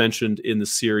 and this is mentioned in the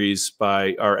series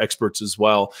by our experts as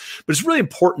well, but it's really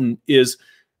important, is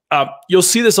you'll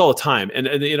see this all the time, and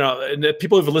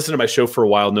people who've listened to my show for a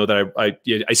while know that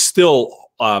I still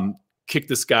kick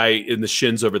this guy in the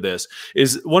shins over this.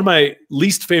 Is one of my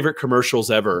least favorite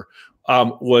commercials ever.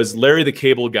 Was Larry the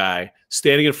Cable Guy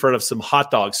standing in front of some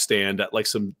hot dog stand at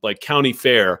some county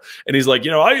fair. And he's like,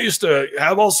 I used to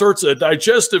have all sorts of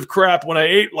digestive crap when I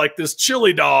ate this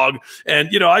chili dog. And,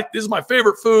 this is my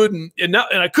favorite food. And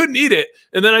I couldn't eat it.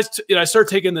 And then I started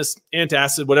taking this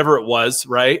antacid, whatever it was.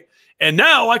 Right. And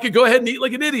now I could go ahead and eat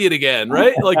like an idiot again,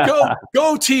 right?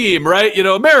 Go team, right?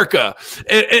 America.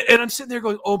 And I'm sitting there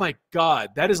going, oh my God,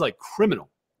 that is criminal.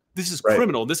 This is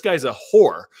criminal. This guy's a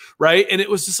whore, right? And it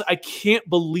was just, I can't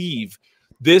believe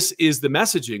this is the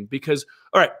messaging, because,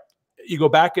 all right, you go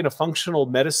back in a functional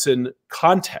medicine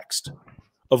context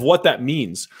of what that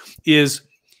means is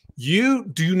you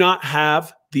do not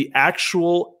have the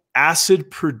actual acid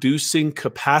producing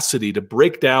capacity to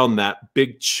break down that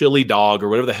big chili dog or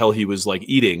whatever the hell he was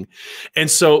eating. And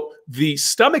so the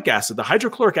stomach acid, the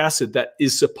hydrochloric acid that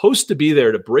is supposed to be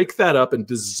there to break that up and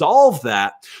dissolve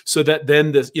that so that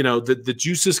then the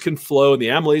juices can flow, and the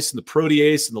amylase and the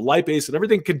protease and the lipase and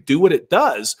everything can do what it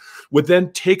does, would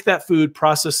then take that food,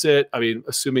 process it,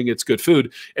 assuming it's good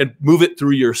food, and move it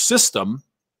through your system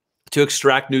to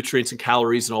extract nutrients and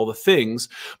calories and all the things.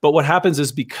 But what happens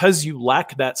is, because you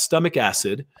lack that stomach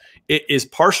acid, it is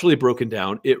partially broken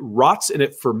down, it rots and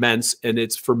it ferments, and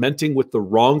it's fermenting with the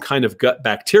wrong kind of gut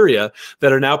bacteria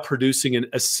that are now producing an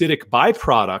acidic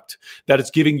byproduct that is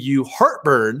giving you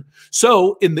heartburn.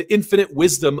 So in the infinite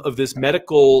wisdom of this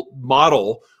medical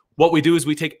model, what we do is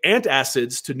we take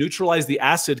antacids to neutralize the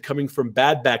acid coming from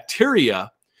bad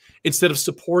bacteria instead of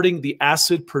supporting the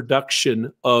acid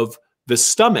production of the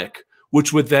stomach,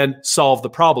 which would then solve the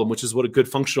problem, which is what a good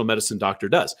functional medicine doctor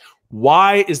does.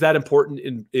 Why is that important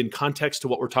in context to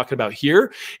what we're talking about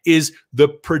here? Is the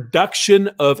production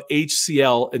of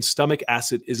HCl and stomach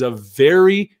acid is a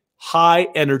very high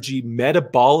energy,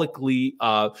 metabolically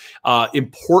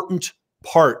important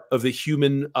part of the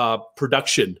human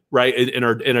production, right, in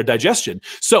our digestion.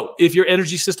 So if your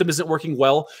energy system isn't working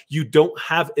well, you don't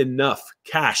have enough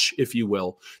cash, if you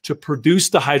will, to produce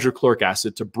the hydrochloric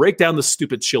acid, to break down the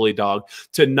stupid chili dog,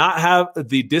 to not have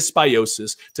the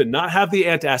dysbiosis, to not have the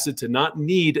antacid, to not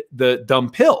need the dumb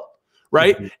pill,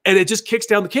 right? Mm-hmm. And it just kicks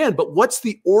down the can. But what's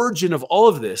the origin of all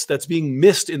of this that's being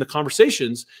missed in the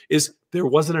conversations is there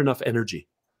wasn't enough energy.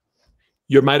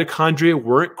 Your mitochondria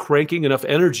weren't cranking enough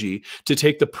energy to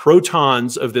take the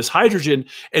protons of this hydrogen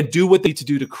and do what they need to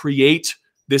do to create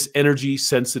this energy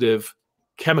sensitive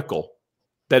chemical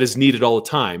that is needed all the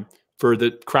time for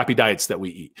the crappy diets that we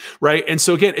eat, right? And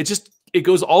so again, it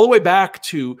goes all the way back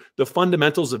to the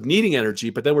fundamentals of needing energy,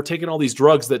 but then we're taking all these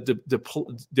drugs that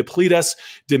deplete us,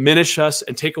 diminish us,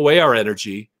 and take away our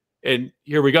energy. And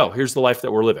here we go. Here's the life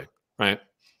that we're living, right?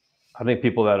 I think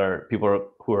people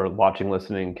who are watching,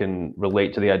 listening, can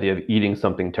relate to the idea of eating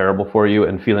something terrible for you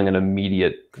and feeling an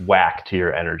immediate whack to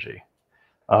your energy.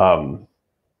 And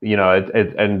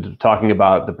talking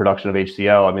about the production of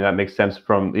HCl, that makes sense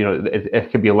from,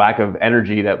 it could be a lack of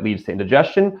energy that leads to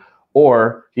indigestion,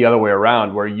 or the other way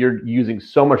around, where you're using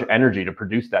so much energy to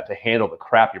produce that, to handle the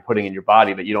crap you're putting in your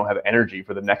body, that you don't have energy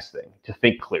for the next thing, to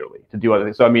think clearly, to do other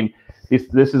things. So,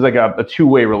 this is like a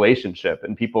two-way relationship,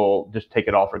 and people just take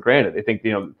it all for granted. They think,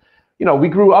 we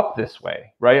grew up this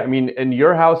way, right? In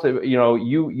your house,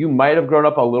 you might have grown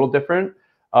up a little different.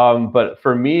 But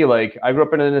for me, I grew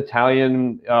up in an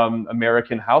Italian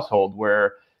American household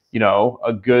where,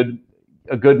 a good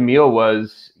meal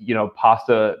was,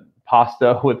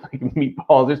 pasta with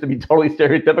meatballs, just to be totally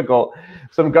stereotypical,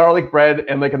 some garlic bread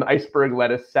and an iceberg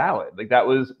lettuce salad.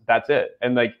 That's it.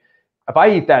 And if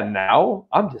I eat that now,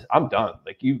 I'm done.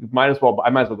 I might as well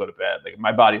go to bed.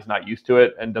 My body's not used to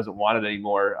it and doesn't want it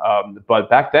anymore. But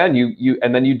back then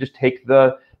you just take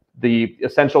the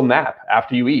essential nap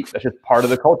after you eat. That's just part of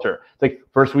the culture. It's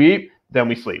first we eat, then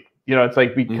we sleep. You know, it's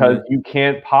like, because you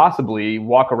can't possibly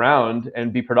walk around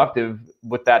and be productive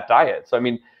with that diet. So, I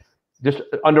mean, just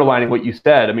underlining what you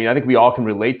said, I mean, I think we all can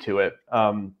relate to it.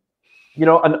 You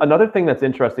know, another thing that's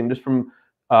interesting, just from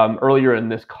earlier in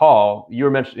this call, you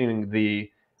were mentioning the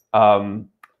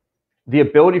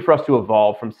ability for us to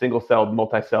evolve from single-celled,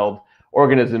 multi-celled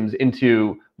organisms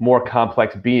into more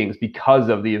complex beings because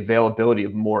of the availability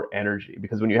of more energy.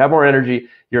 Because when you have more energy,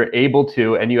 you're able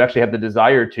to, and you actually have the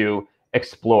desire to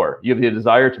explore. You have the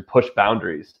desire to push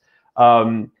boundaries.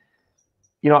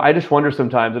 You know, I just wonder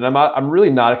sometimes, and I'm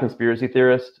really not a conspiracy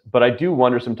theorist, but I do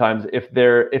wonder sometimes if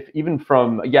even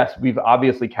from, yes, we've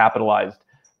obviously capitalized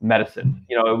medicine.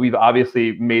 You know, we've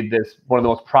obviously made this one of the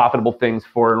most profitable things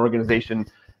for an organization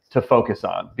to focus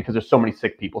on because there's so many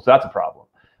sick people. So that's a problem.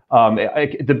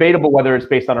 Debatable whether it's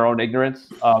based on our own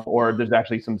ignorance or there's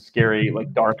actually some scary,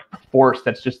 like, dark force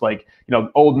that's just like, you know,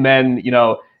 old men, you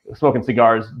know, smoking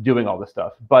cigars, doing all this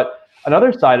stuff. But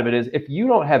another side of it is, if you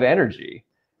don't have energy,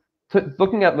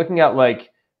 looking at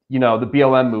like, you know, the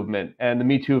BLM movement and the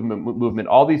Me Too movement,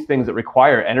 all these things that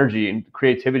require energy and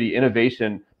creativity,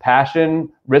 innovation,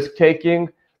 passion, risk taking,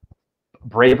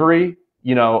 bravery,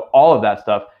 you know, all of that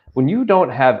stuff. When you don't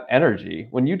have energy,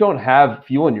 when you don't have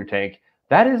fuel in your tank,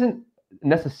 that isn't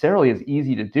necessarily as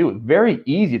easy to do. It's very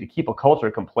easy to keep a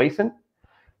culture complacent,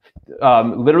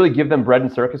 literally give them bread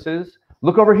and circuses.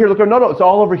 Look over here, look over, no, it's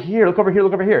all over here. Look over here,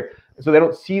 look over here. So they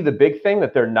don't see the big thing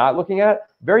that they're not looking at.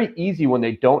 Very easy when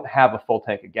they don't have a full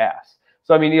tank of gas.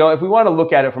 So, I mean, you know, if we want to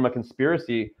look at it from a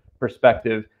conspiracy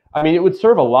perspective, I mean, it would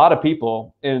serve a lot of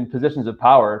people in positions of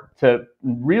power to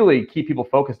really keep people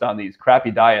focused on these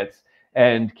crappy diets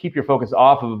and keep your focus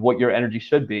off of what your energy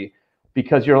should be,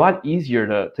 because you're a lot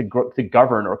easier to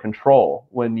govern or control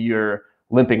when you're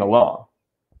limping along.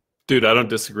 Dude, I don't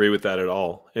disagree with that at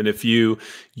all. And if you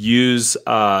use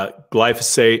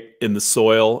glyphosate in the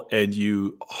soil and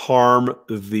you harm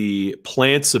the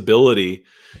plant's ability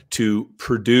to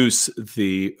produce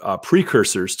the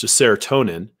precursors to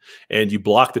serotonin, and you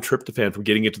block the tryptophan from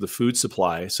getting into the food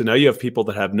supply, so now you have people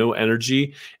that have no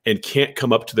energy and can't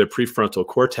come up to their prefrontal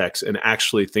cortex and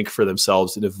actually think for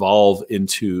themselves and evolve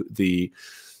into the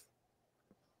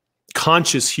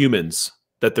conscious humans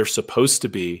that they're supposed to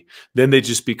be. Then they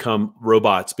just become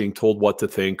robots being told what to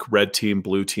think. Red team,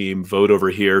 blue team, vote over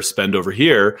here, spend over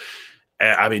here.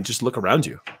 I mean, just look around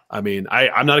you. I mean,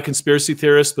 I'm not a conspiracy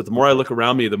theorist, but the more I look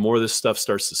around me, the more this stuff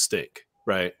starts to stink,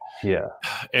 right? Yeah.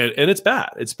 And it's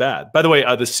bad. It's bad. By the way,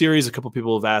 the series, a couple of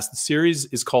people have asked, the series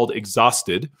is called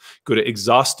Exhausted. Go to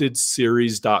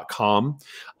exhaustedseries.com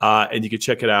and you can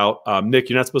check it out. Nick,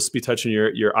 you're not supposed to be touching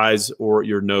your eyes or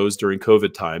your nose during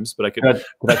COVID times, but I could. Did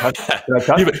I touch?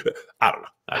 I don't know.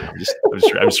 I'm just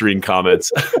reading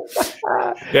comments.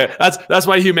 Yeah, that's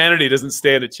why humanity doesn't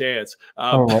stand a chance.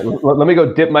 Let me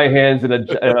go dip my hands in a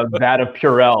vat of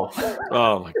Purell.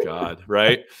 Oh my God!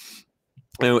 Right.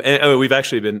 And we've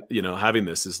actually been, you know, having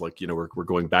this is like, you know, we're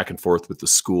going back and forth with the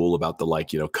school about the,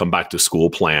 like, you know, come back to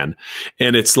school plan.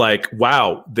 And it's like,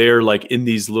 wow, they're like in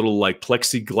these little like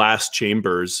plexiglass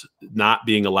chambers, not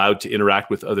being allowed to interact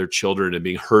with other children and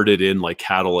being herded in like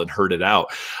cattle and herded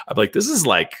out. I'm like, this is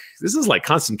like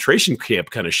concentration camp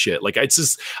kind of shit. Like, I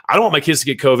don't want my kids to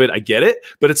get COVID. I get it.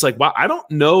 But it's like, wow, I don't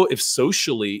know if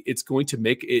socially it's going to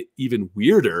make it even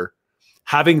weirder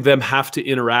having them have to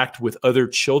interact with other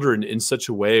children in such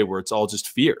a way where it's all just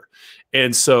fear.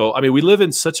 And so, I mean, we live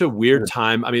in such a weird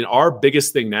time. I mean, our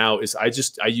biggest thing now is I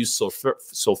use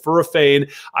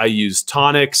sulforaphane, I use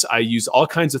tonics, I use all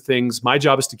kinds of things. My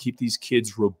job is to keep these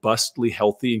kids robustly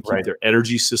healthy and keep their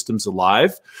energy systems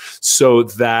alive, so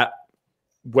that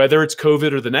whether it's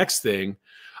COVID or the next thing,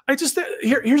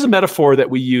 here's a metaphor that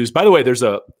we use. By the way, there's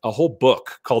a whole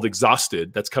book called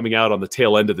Exhausted that's coming out on the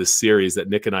tail end of this series that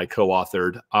Nick and I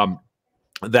co-authored.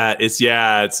 That it's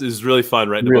really fun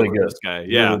writing a book with this guy.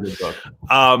 Yeah. Really good book.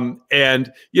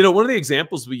 And you know, one of the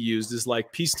examples we used is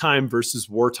like peacetime versus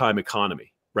wartime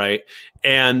economy, right?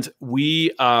 And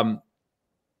we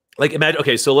like imagine,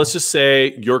 okay, so let's just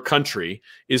say your country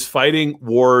is fighting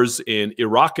wars in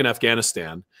Iraq and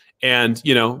Afghanistan, and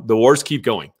you know, the wars keep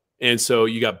going. And so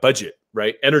you got budget,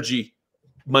 right? Energy,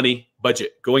 money,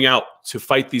 budget going out to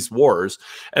fight these wars.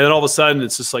 And then all of a sudden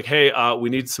it's just like, hey,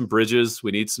 we need some bridges. We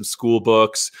need some school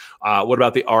books. What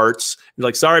about the arts? You're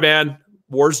like, sorry, man,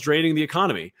 war's draining the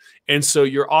economy. And so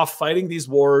you're off fighting these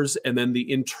wars, and then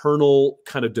the internal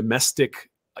kind of domestic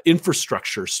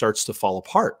infrastructure starts to fall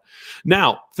apart.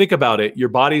 Now, think about it. Your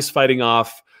body's fighting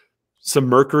off some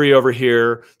mercury over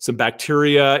here, some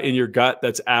bacteria in your gut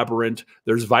that's aberrant.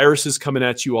 There's viruses coming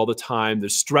at you all the time.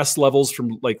 There's stress levels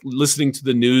from like listening to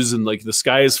the news and like the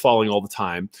sky is falling all the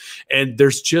time. And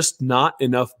there's just not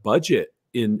enough budget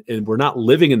and we're not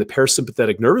living in the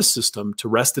parasympathetic nervous system to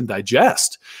rest and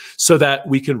digest so that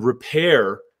we can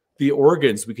repair the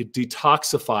organs, we could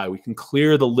detoxify, we can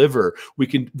clear the liver, we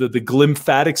can, the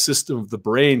glymphatic system of the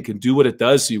brain can do what it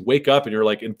does. So you wake up and you're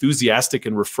like enthusiastic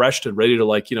and refreshed and ready to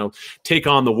like, you know, take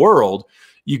on the world.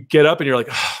 You get up and you're like,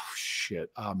 oh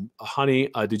shit, honey,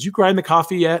 did you grind the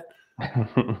coffee yet?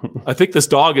 I think this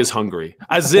dog is hungry,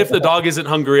 as if the dog isn't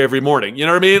hungry every morning. You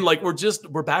know what I mean? Like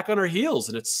we're back on our heels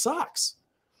and it sucks.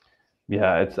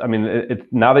 Yeah, I mean, it's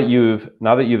now that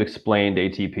you've explained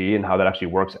ATP and how that actually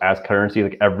works as currency,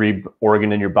 like every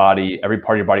organ in your body, every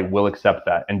part of your body will accept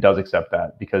that and does accept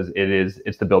that because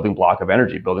it's the building block of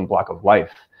energy, building block of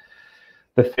life.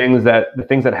 The things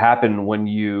that happen when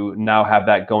you now have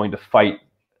that going to fight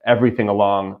everything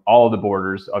along all of the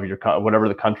borders of your whatever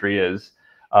the country is,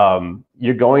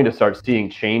 you're going to start seeing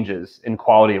changes in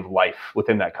quality of life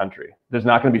within that country. There's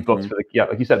not going to be books for like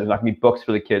you said, there's not going to be books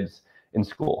for the kids in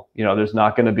school. You know, there's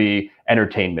not going to be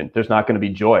entertainment. There's not going to be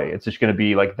joy. It's just going to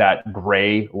be like that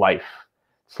gray life,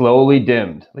 slowly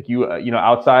dimmed. Like you know,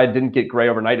 outside didn't get gray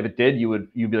overnight. If it did,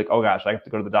 you'd be like, oh gosh, I have to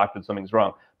go to the doctor and something's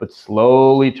wrong. But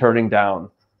slowly turning down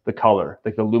the color,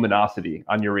 like the luminosity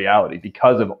on your reality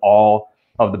because of all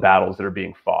of the battles that are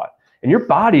being fought. And your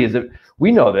body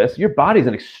we know this, your body is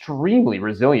an extremely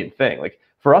resilient thing. Like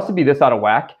for us to be this out of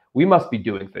whack, we must be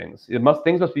doing things.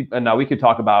 Things must be, and now we could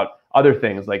talk about other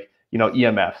things like, you know,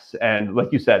 EMFs and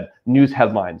like you said, news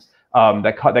headlines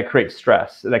that create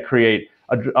stress, that create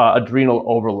adrenal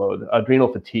overload, adrenal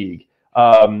fatigue.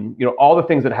 You know, all the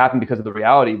things that happen because of the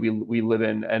reality we live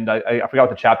in. And I forgot what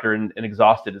the chapter in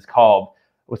Exhausted is called.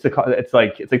 It's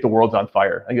like the world's on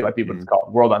fire. I think it might be what it's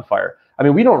called, World on Fire. I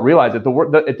mean, we don't realize it.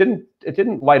 It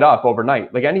didn't light up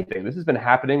overnight like anything. This has been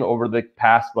happening over the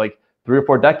past like 3 or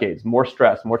 4 decades. More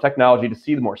stress, more technology to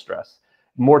see the more stress,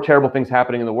 more terrible things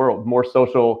happening in the world, more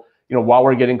social. You know, while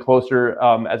we're getting closer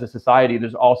as a society,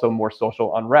 there's also more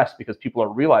social unrest because people are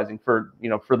realizing for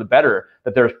the better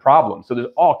that there's problems. So there's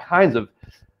all kinds of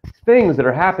things that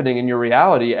are happening in your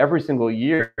reality every single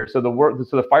year. So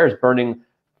the fire's burning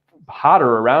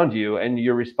hotter around you, and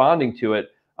you're responding to it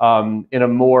in a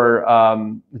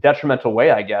more detrimental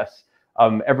way, I guess,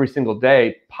 every single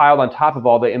day, piled on top of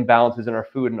all the imbalances in our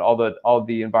food and all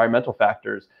the environmental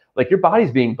factors. Like your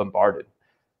body's being bombarded.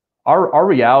 Our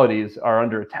realities are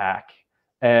under attack,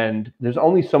 and there's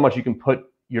only so much you can put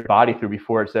your body through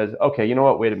before it says, okay, you know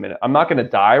what, wait a minute, I'm not going to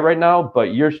die right now, but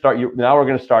now we're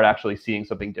going to start actually seeing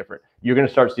something different. You're going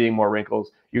to start seeing more wrinkles.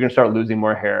 You're going to start losing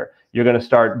more hair. You're going to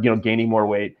start, gaining more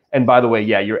weight. And by the way,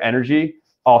 yeah, your energy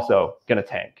also going to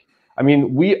tank. I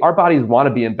mean, our bodies want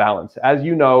to be in balance. As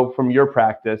you know from your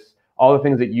practice, all the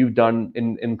things that you've done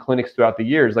in clinics throughout the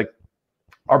years, like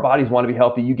our bodies want to be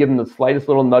healthy. You give them the slightest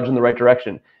little nudge in the right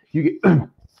direction. You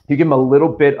give them a little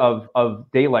bit of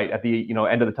daylight at the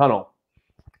end of the tunnel.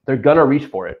 They're gonna reach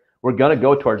for it. We're gonna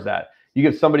go towards that. You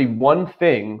give somebody one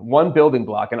thing, one building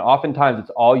block, and oftentimes it's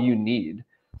all you need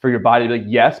for your body to be like,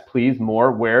 yes, please,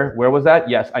 more. Where was that?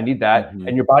 Yes, I need that. Mm-hmm.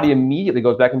 And your body immediately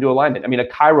goes back into alignment. I mean, a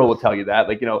chiro will tell you that.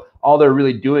 Like, all they're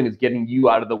really doing is getting you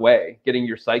out of the way, getting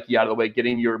your psyche out of the way,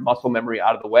 getting your muscle memory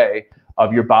out of the way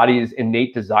of your body's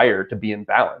innate desire to be in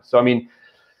balance. So, I mean,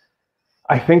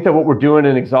 I think that what we're doing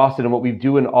in Exhausted and what we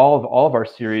do in all of our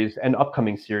series and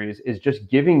upcoming series is just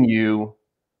giving you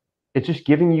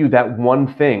that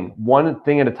one thing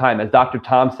at a time. As Dr.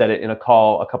 Tom said it in a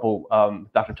call,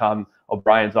 Dr. Tom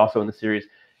O'Brien's also in the series.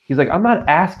 He's like, I'm not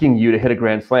asking you to hit a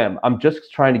grand slam. I'm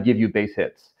just trying to give you base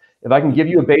hits. If I can give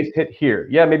you a base hit here,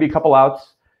 yeah, maybe a couple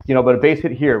outs, but a base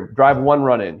hit here, drive one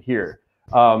run in here.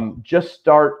 Just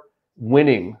start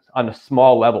winning on a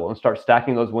small level and start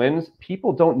stacking those wins.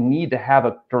 People don't need to have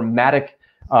a dramatic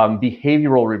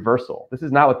behavioral reversal. This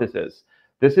is not what this is.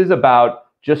 This is about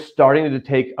just starting to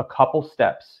take a couple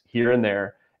steps here and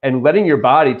there and letting your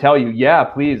body tell you, yeah,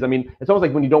 please. I mean, it's almost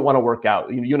like when you don't want to work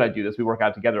out. You and I do this. We work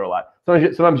out together a lot.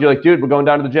 Sometimes you're like, dude, we're going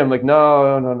down to the gym. Like,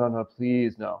 no,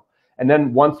 please, no. And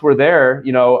then once we're there,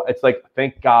 it's like,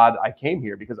 thank God I came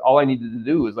here, because all I needed to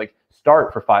do is like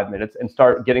start for 5 minutes and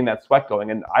start getting that sweat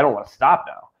going. And I don't want to stop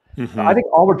now. Mm-hmm. So I think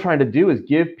all we're trying to do is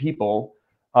give people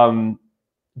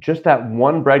just that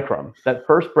one breadcrumb, that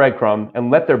first breadcrumb,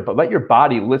 and let your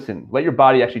body listen. Let your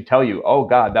body actually tell you, oh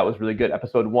God, that was really good.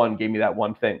 Episode 1 gave me that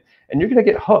one thing. And you're going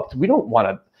to get hooked. We don't want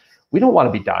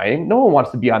to be dying. No one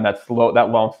wants to be on that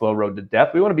long, slow road to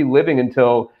death. We want to be living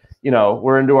until,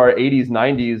 we're into our 80s,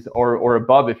 90s, or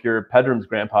above if you're Pedram's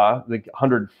grandpa, like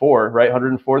 104, right?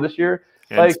 104 this year.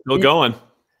 And like still going.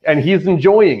 And he's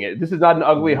enjoying it. This is not an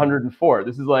ugly 104.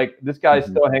 This is like, this guy's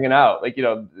still hanging out, like,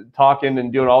 talking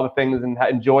and doing all the things and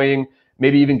enjoying,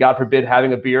 maybe even, God forbid,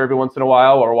 having a beer every once in a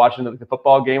while or watching the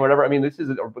football game or whatever. I mean, this is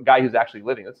a guy who's actually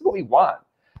living. This is what we want.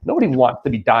 Nobody wants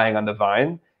to be dying on the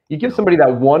vine. You give somebody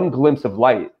that one glimpse of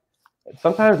light.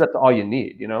 Sometimes that's all you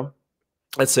need,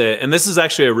 That's it. And this is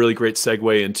actually a really great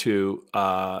segue into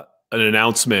an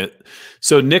announcement.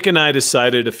 So Nick and I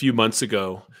decided a few months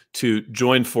ago to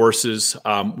join forces.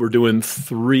 We're doing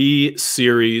 3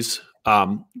 series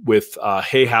with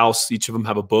Hay House. Each of them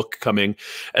have a book coming.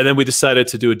 And then we decided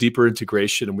to do a deeper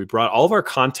integration, and we brought all of our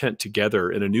content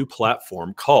together in a new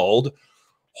platform called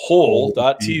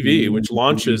Whole.tv, which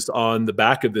launches on the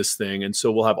back of this thing. And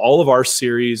so we'll have all of our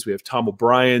series. We have Tom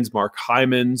O'Brien's, Mark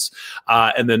Hyman's,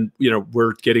 and then,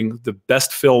 we're getting the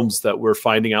best films that we're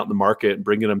finding out in the market and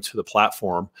bringing them to the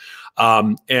platform.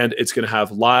 And it's going to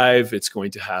have live, it's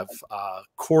going to have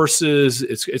courses.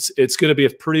 It's going to be a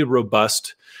pretty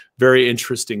robust, very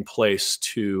interesting place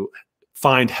to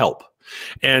find help.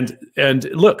 And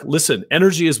look, listen,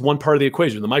 energy is one part of the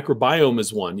equation. The microbiome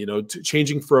is one,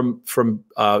 changing from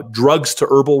drugs to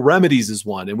herbal remedies is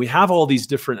one. And we have all these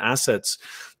different assets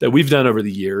that we've done over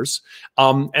the years.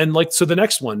 So the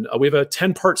next one, we have a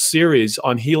 10-part series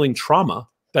on healing trauma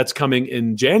that's coming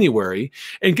in January.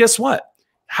 And guess what?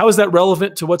 How is that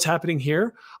relevant to what's happening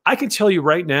here? I can tell you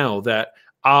right now that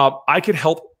I could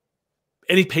help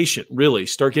any patient really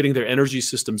start getting their energy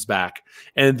systems back.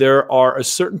 And there are a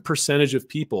certain percentage of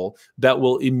people that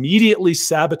will immediately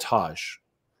sabotage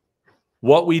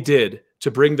what we did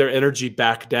to bring their energy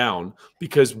back down,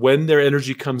 because when their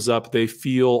energy comes up, they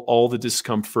feel all the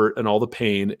discomfort and all the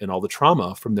pain and all the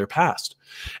trauma from their past.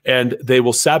 And they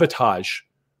will sabotage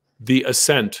the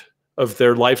ascent of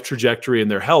their life trajectory and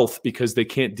their health because they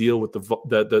can't deal with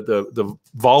the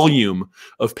volume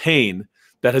of pain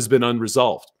that has been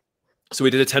unresolved. So we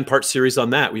did a 10-part series on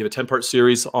that. We have a 10-part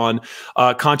series on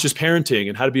conscious parenting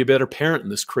and how to be a better parent in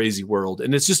this crazy world.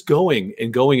 And it's just going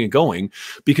and going and going,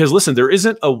 because listen, there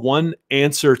isn't a one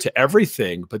answer to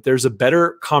everything, but there's a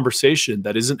better conversation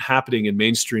that isn't happening in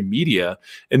mainstream media.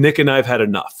 And Nick and I have had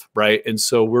enough, right? And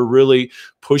so we're really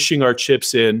pushing our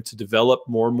chips in to develop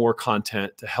more and more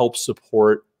content to help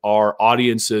support our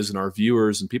audiences and our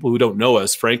viewers and people who don't know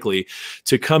us, frankly,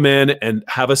 to come in and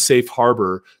have a safe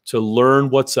harbor to learn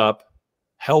what's up,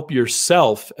 help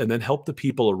yourself, and then help the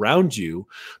people around you.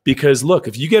 Because look,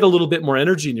 if you get a little bit more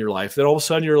energy in your life, then all of a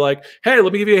sudden you're like, hey,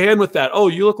 let me give you a hand with that. Oh,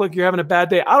 you look like you're having a bad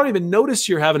day. I don't even notice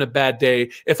you're having a bad day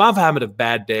if I'm having a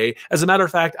bad day. As a matter of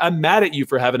fact, I'm mad at you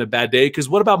for having a bad day, because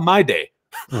what about my day?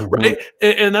 Right?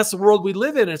 And that's the world we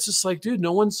live in. It's just like, dude,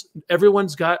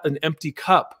 everyone's got an empty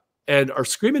cup and are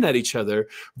screaming at each other,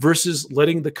 versus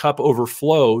letting the cup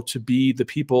overflow to be the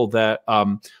people that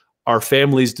our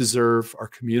families deserve, our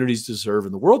communities deserve,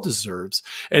 and the world deserves.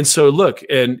 And so look,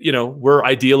 and we're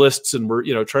idealists, and we're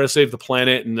trying to save the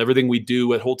planet, and everything we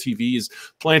do at Whole TV is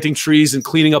planting trees and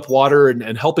cleaning up water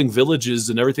and helping villages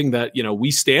and everything that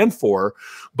we stand for.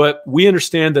 But we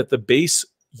understand that the base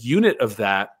unit of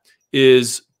that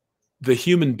is the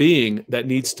human being that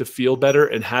needs to feel better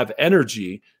and have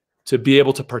energy to be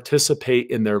able to participate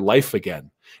in their life again.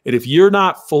 And if you're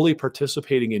not fully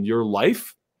participating in your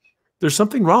life, there's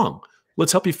something wrong.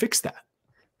 Let's help you fix that.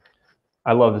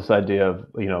 I love this idea of,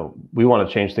 we want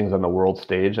to change things on the world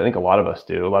stage. I think a lot of us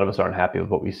do. A lot of us aren't happy with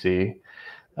what we see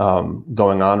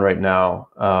going on right now.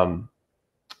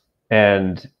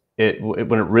 And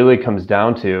when it really comes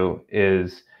down to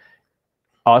is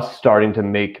us starting to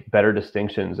make better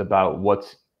distinctions about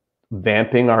what's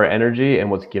vamping our energy and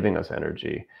what's giving us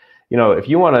energy. If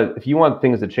you want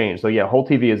things to change. So yeah, Whole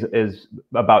TV is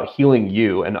about healing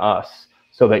you and us,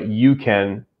 so that you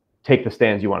can take the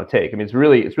stands you want to take. I mean, it's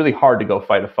really hard to go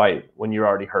fight a fight when you're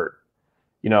already hurt.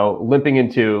 Limping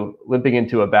into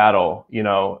a battle,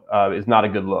 is not a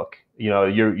good look.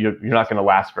 You're not going to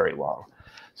last very long.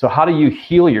 So how do you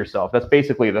heal yourself? That's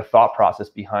basically the thought process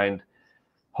behind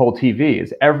Whole TV,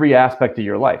 is every aspect of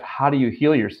your life. How do you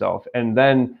heal yourself? And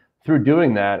then through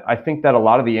doing that, I think that a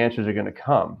lot of the answers are going to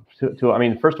come. I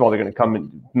mean, first of all, they're going to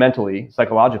come mentally,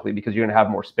 psychologically, because you're going to have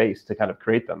more space to kind of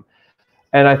create them.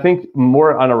 And I think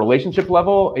more on a relationship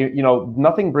level,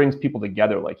 nothing brings people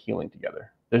together like healing together.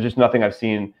 There's just nothing I've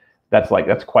seen that's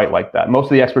quite like that. Most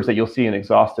of the experts that you'll see in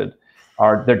Exhausted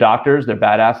they're doctors, they're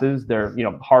badasses, they're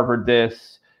Harvard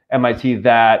this, MIT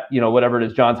that, whatever it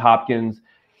is, Johns Hopkins.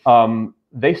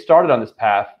 They started on this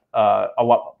path a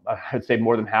lot. I'd say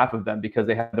more than half of them, because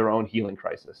they had their own healing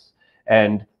crisis.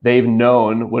 and they've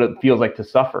known what it feels like to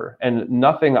suffer. And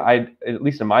nothing, at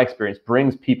least in my experience,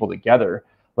 brings people together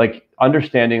like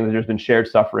understanding that there's been shared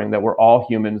suffering, that we're all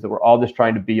humans, that we're all just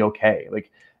trying to be okay.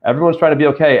 Like everyone's trying to be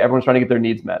okay. Everyone's trying to get their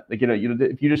needs met. Like,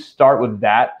 if you just start with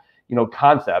that,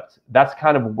 concept, that's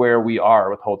kind of where we are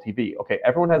with Whole TV. Okay,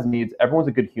 everyone has needs. Everyone's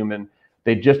a good human.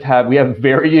 We have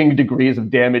varying degrees of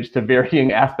damage to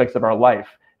varying aspects of our life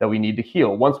that we need to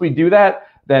heal. Once we do that,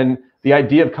 then the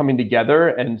idea of coming together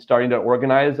and starting to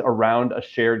organize around a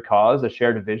shared cause, a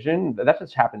shared vision, that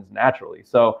just happens naturally.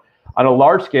 So on a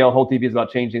large scale, Whole TV is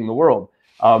about changing the world.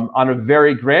 On a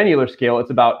very granular scale, it's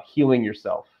about healing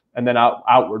yourself and then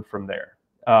outward from there.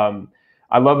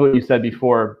 I love what you said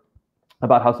before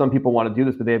about how some people want to do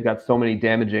this, but they've got so many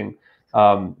damaging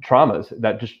traumas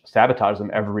that just sabotage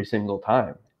them every single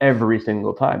time.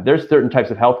 There's certain types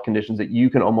of health conditions that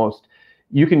you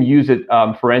can use it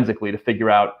forensically to figure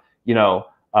out,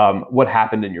 what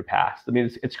happened in your past. I mean,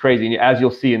 it's crazy. And as you'll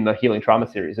see in the Healing Trauma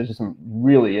series, there's just some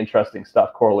really interesting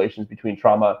stuff, correlations between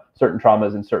certain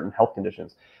traumas and certain health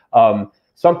conditions.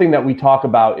 Something that we talk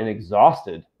about in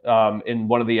Exhausted, in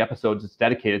one of the episodes that's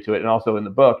dedicated to it, and also in the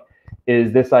book,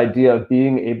 is this idea of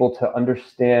being able to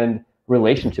understand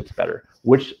relationships better.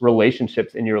 Which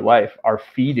relationships in your life are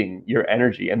feeding your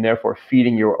energy and therefore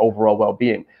feeding your overall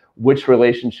well-being? Which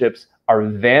relationships are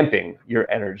vamping your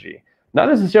energy? Not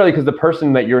necessarily because the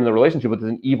person that you're in the relationship with is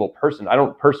an evil person. I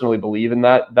don't personally believe in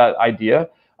that idea,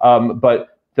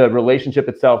 but the relationship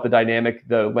itself, the dynamic,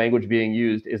 the language being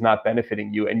used is not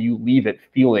benefiting you, and you leave it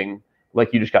feeling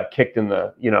like you just got kicked in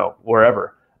the,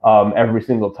 wherever, every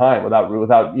single time without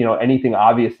anything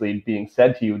obviously being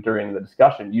said to you during the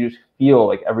discussion. You just feel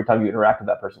like every time you interact with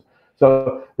that person.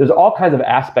 So there's all kinds of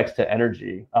aspects to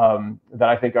energy that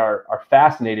I think are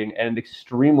fascinating and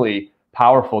extremely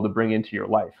powerful to bring into your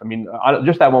life. I mean,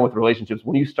 just that one with relationships,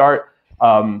 when you start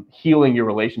healing your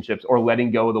relationships or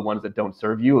letting go of the ones that don't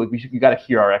serve you, like you got to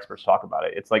hear our experts talk about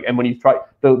it. It's like, and when you try,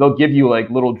 they'll give you like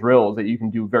little drills that you can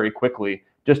do very quickly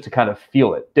just to kind of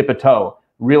feel it, dip a toe,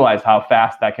 realize how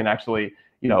fast that can actually,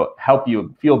 help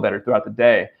you feel better throughout the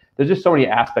day. There's just so many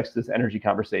aspects to this energy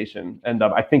conversation. And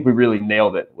I think we really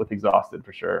nailed it with Exhausted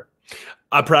for sure.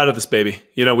 I'm proud of this baby.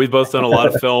 We've both done a lot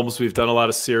of films. We've done a lot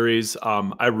of series.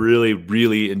 I really,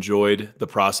 really enjoyed the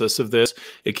process of this.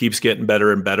 It keeps getting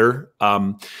better and better.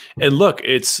 And look,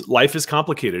 life is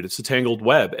complicated. It's a tangled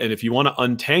web. And if you want to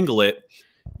untangle it,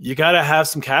 you got to have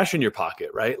some cash in your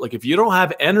pocket, right? Like if you don't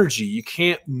have energy, you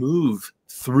can't move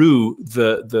through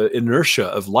the inertia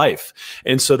of life.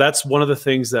 And so that's one of the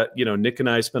things that, Nick and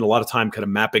I spend a lot of time kind of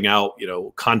mapping out,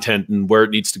 content and where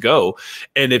it needs to go.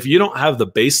 And if you don't have the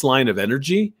baseline of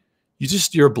energy,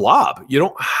 you're a blob. You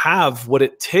don't have what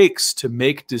it takes to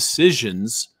make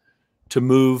decisions to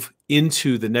move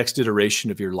into the next iteration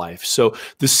of your life. So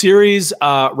the series,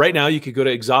 right now, you could go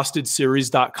to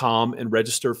exhaustedseries.com and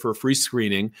register for a free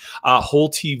screening. Whole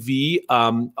TV,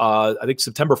 I think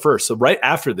September 1st. So right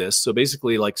after this, so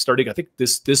basically like starting, I think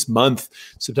this month,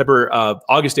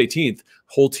 August 18th,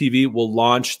 Whole TV will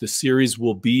launch. The series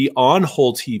will be on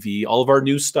Whole TV. All of our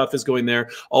new stuff is going there.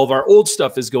 All of our old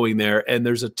stuff is going there. And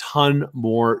there's a ton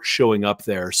more showing up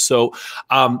there. So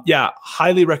yeah,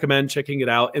 highly recommend checking it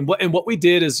out. And what we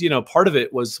did is, part of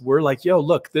it was we're like, yo,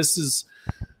 look, this is,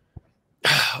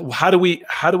 how do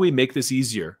we make this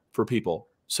easier for people?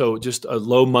 So just a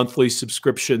low monthly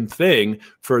subscription thing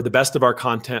for the best of our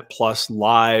content plus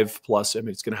live, plus,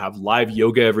 it's going to have live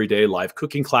yoga every day, live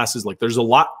cooking classes. Like there's a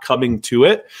lot coming to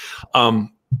it.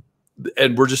 And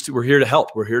we're here to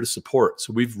help. We're here to support.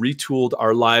 So we've retooled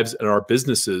our lives and our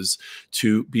businesses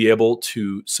to be able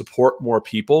to support more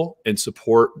people and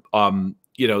support,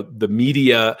 the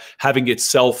media having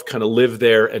itself kind of live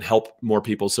there and help more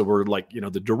people. So we're like,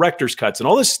 the director's cuts and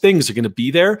all these things are going to be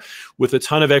there with a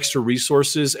ton of extra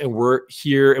resources. And we're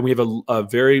here and we have a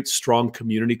very strong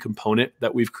community component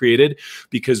that we've created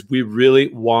because we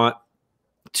really want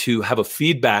to have a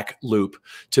feedback loop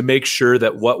to make sure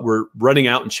that what we're running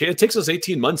out and it takes us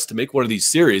 18 months to make one of these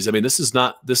series. I mean, this is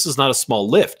not a small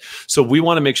lift. So we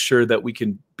want to make sure that we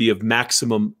can be of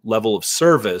maximum level of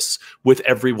service with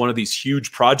every one of these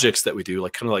huge projects that we do,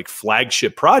 like kind of like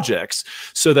flagship projects,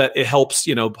 so that it helps,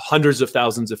 hundreds of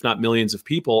thousands, if not millions of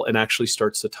people and actually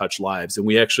starts to touch lives. And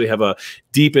we actually have a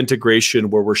deep integration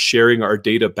where we're sharing our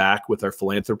data back with our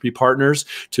philanthropy partners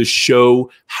to show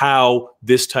how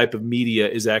this type of media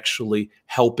is actually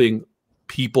helping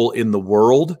people in the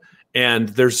world. And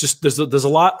there's a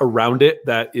lot around it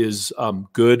that is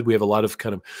good. We have a lot of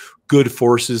kind of good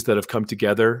forces that have come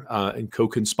together and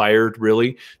co-conspired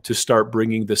really to start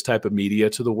bringing this type of media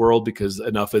to the world, because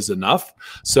enough is enough.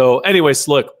 So anyways,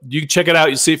 look, you can check it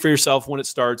out. You see it for yourself when it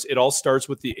starts. It all starts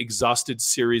with the Exhausted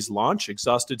series launch,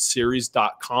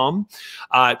 exhaustedseries.com.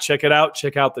 Check it out.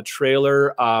 Check out the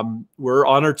trailer. We're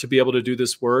honored to be able to do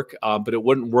this work, but it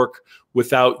wouldn't work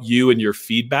without you and your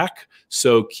feedback.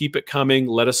 So keep it coming.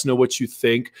 Let us know what you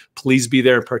think. Please be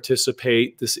there and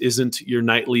participate. This isn't your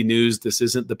nightly news. This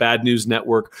isn't the Bad News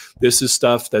Network. This is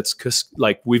stuff that's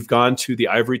like we've gone to the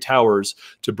ivory towers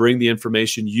to bring the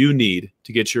information you need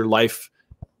to get your life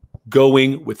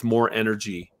going with more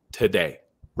energy today,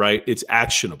 right? It's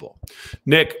actionable.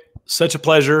 Nick, such a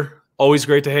pleasure. Always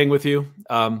great to hang with you.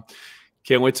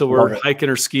 Can't wait till we're hiking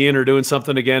or skiing or doing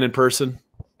something again in person.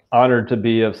 Honored to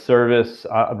be of service.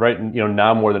 Right,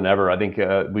 now more than ever, I think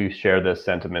we share this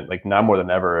sentiment. Like now more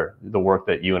than ever, the work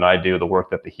that you and I do, the work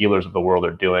that the healers of the world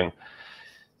are doing,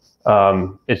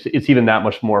 it's even that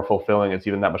much more fulfilling. It's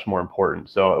even that much more important.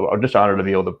 So I'm just honored to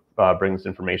be able to bring this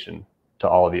information to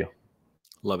all of you.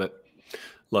 Love it,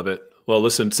 love it. Well,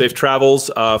 listen, safe travels,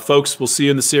 folks. We'll see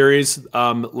you in the series.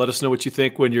 Let us know what you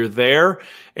think when you're there.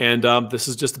 And this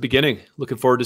is just the beginning. Looking forward to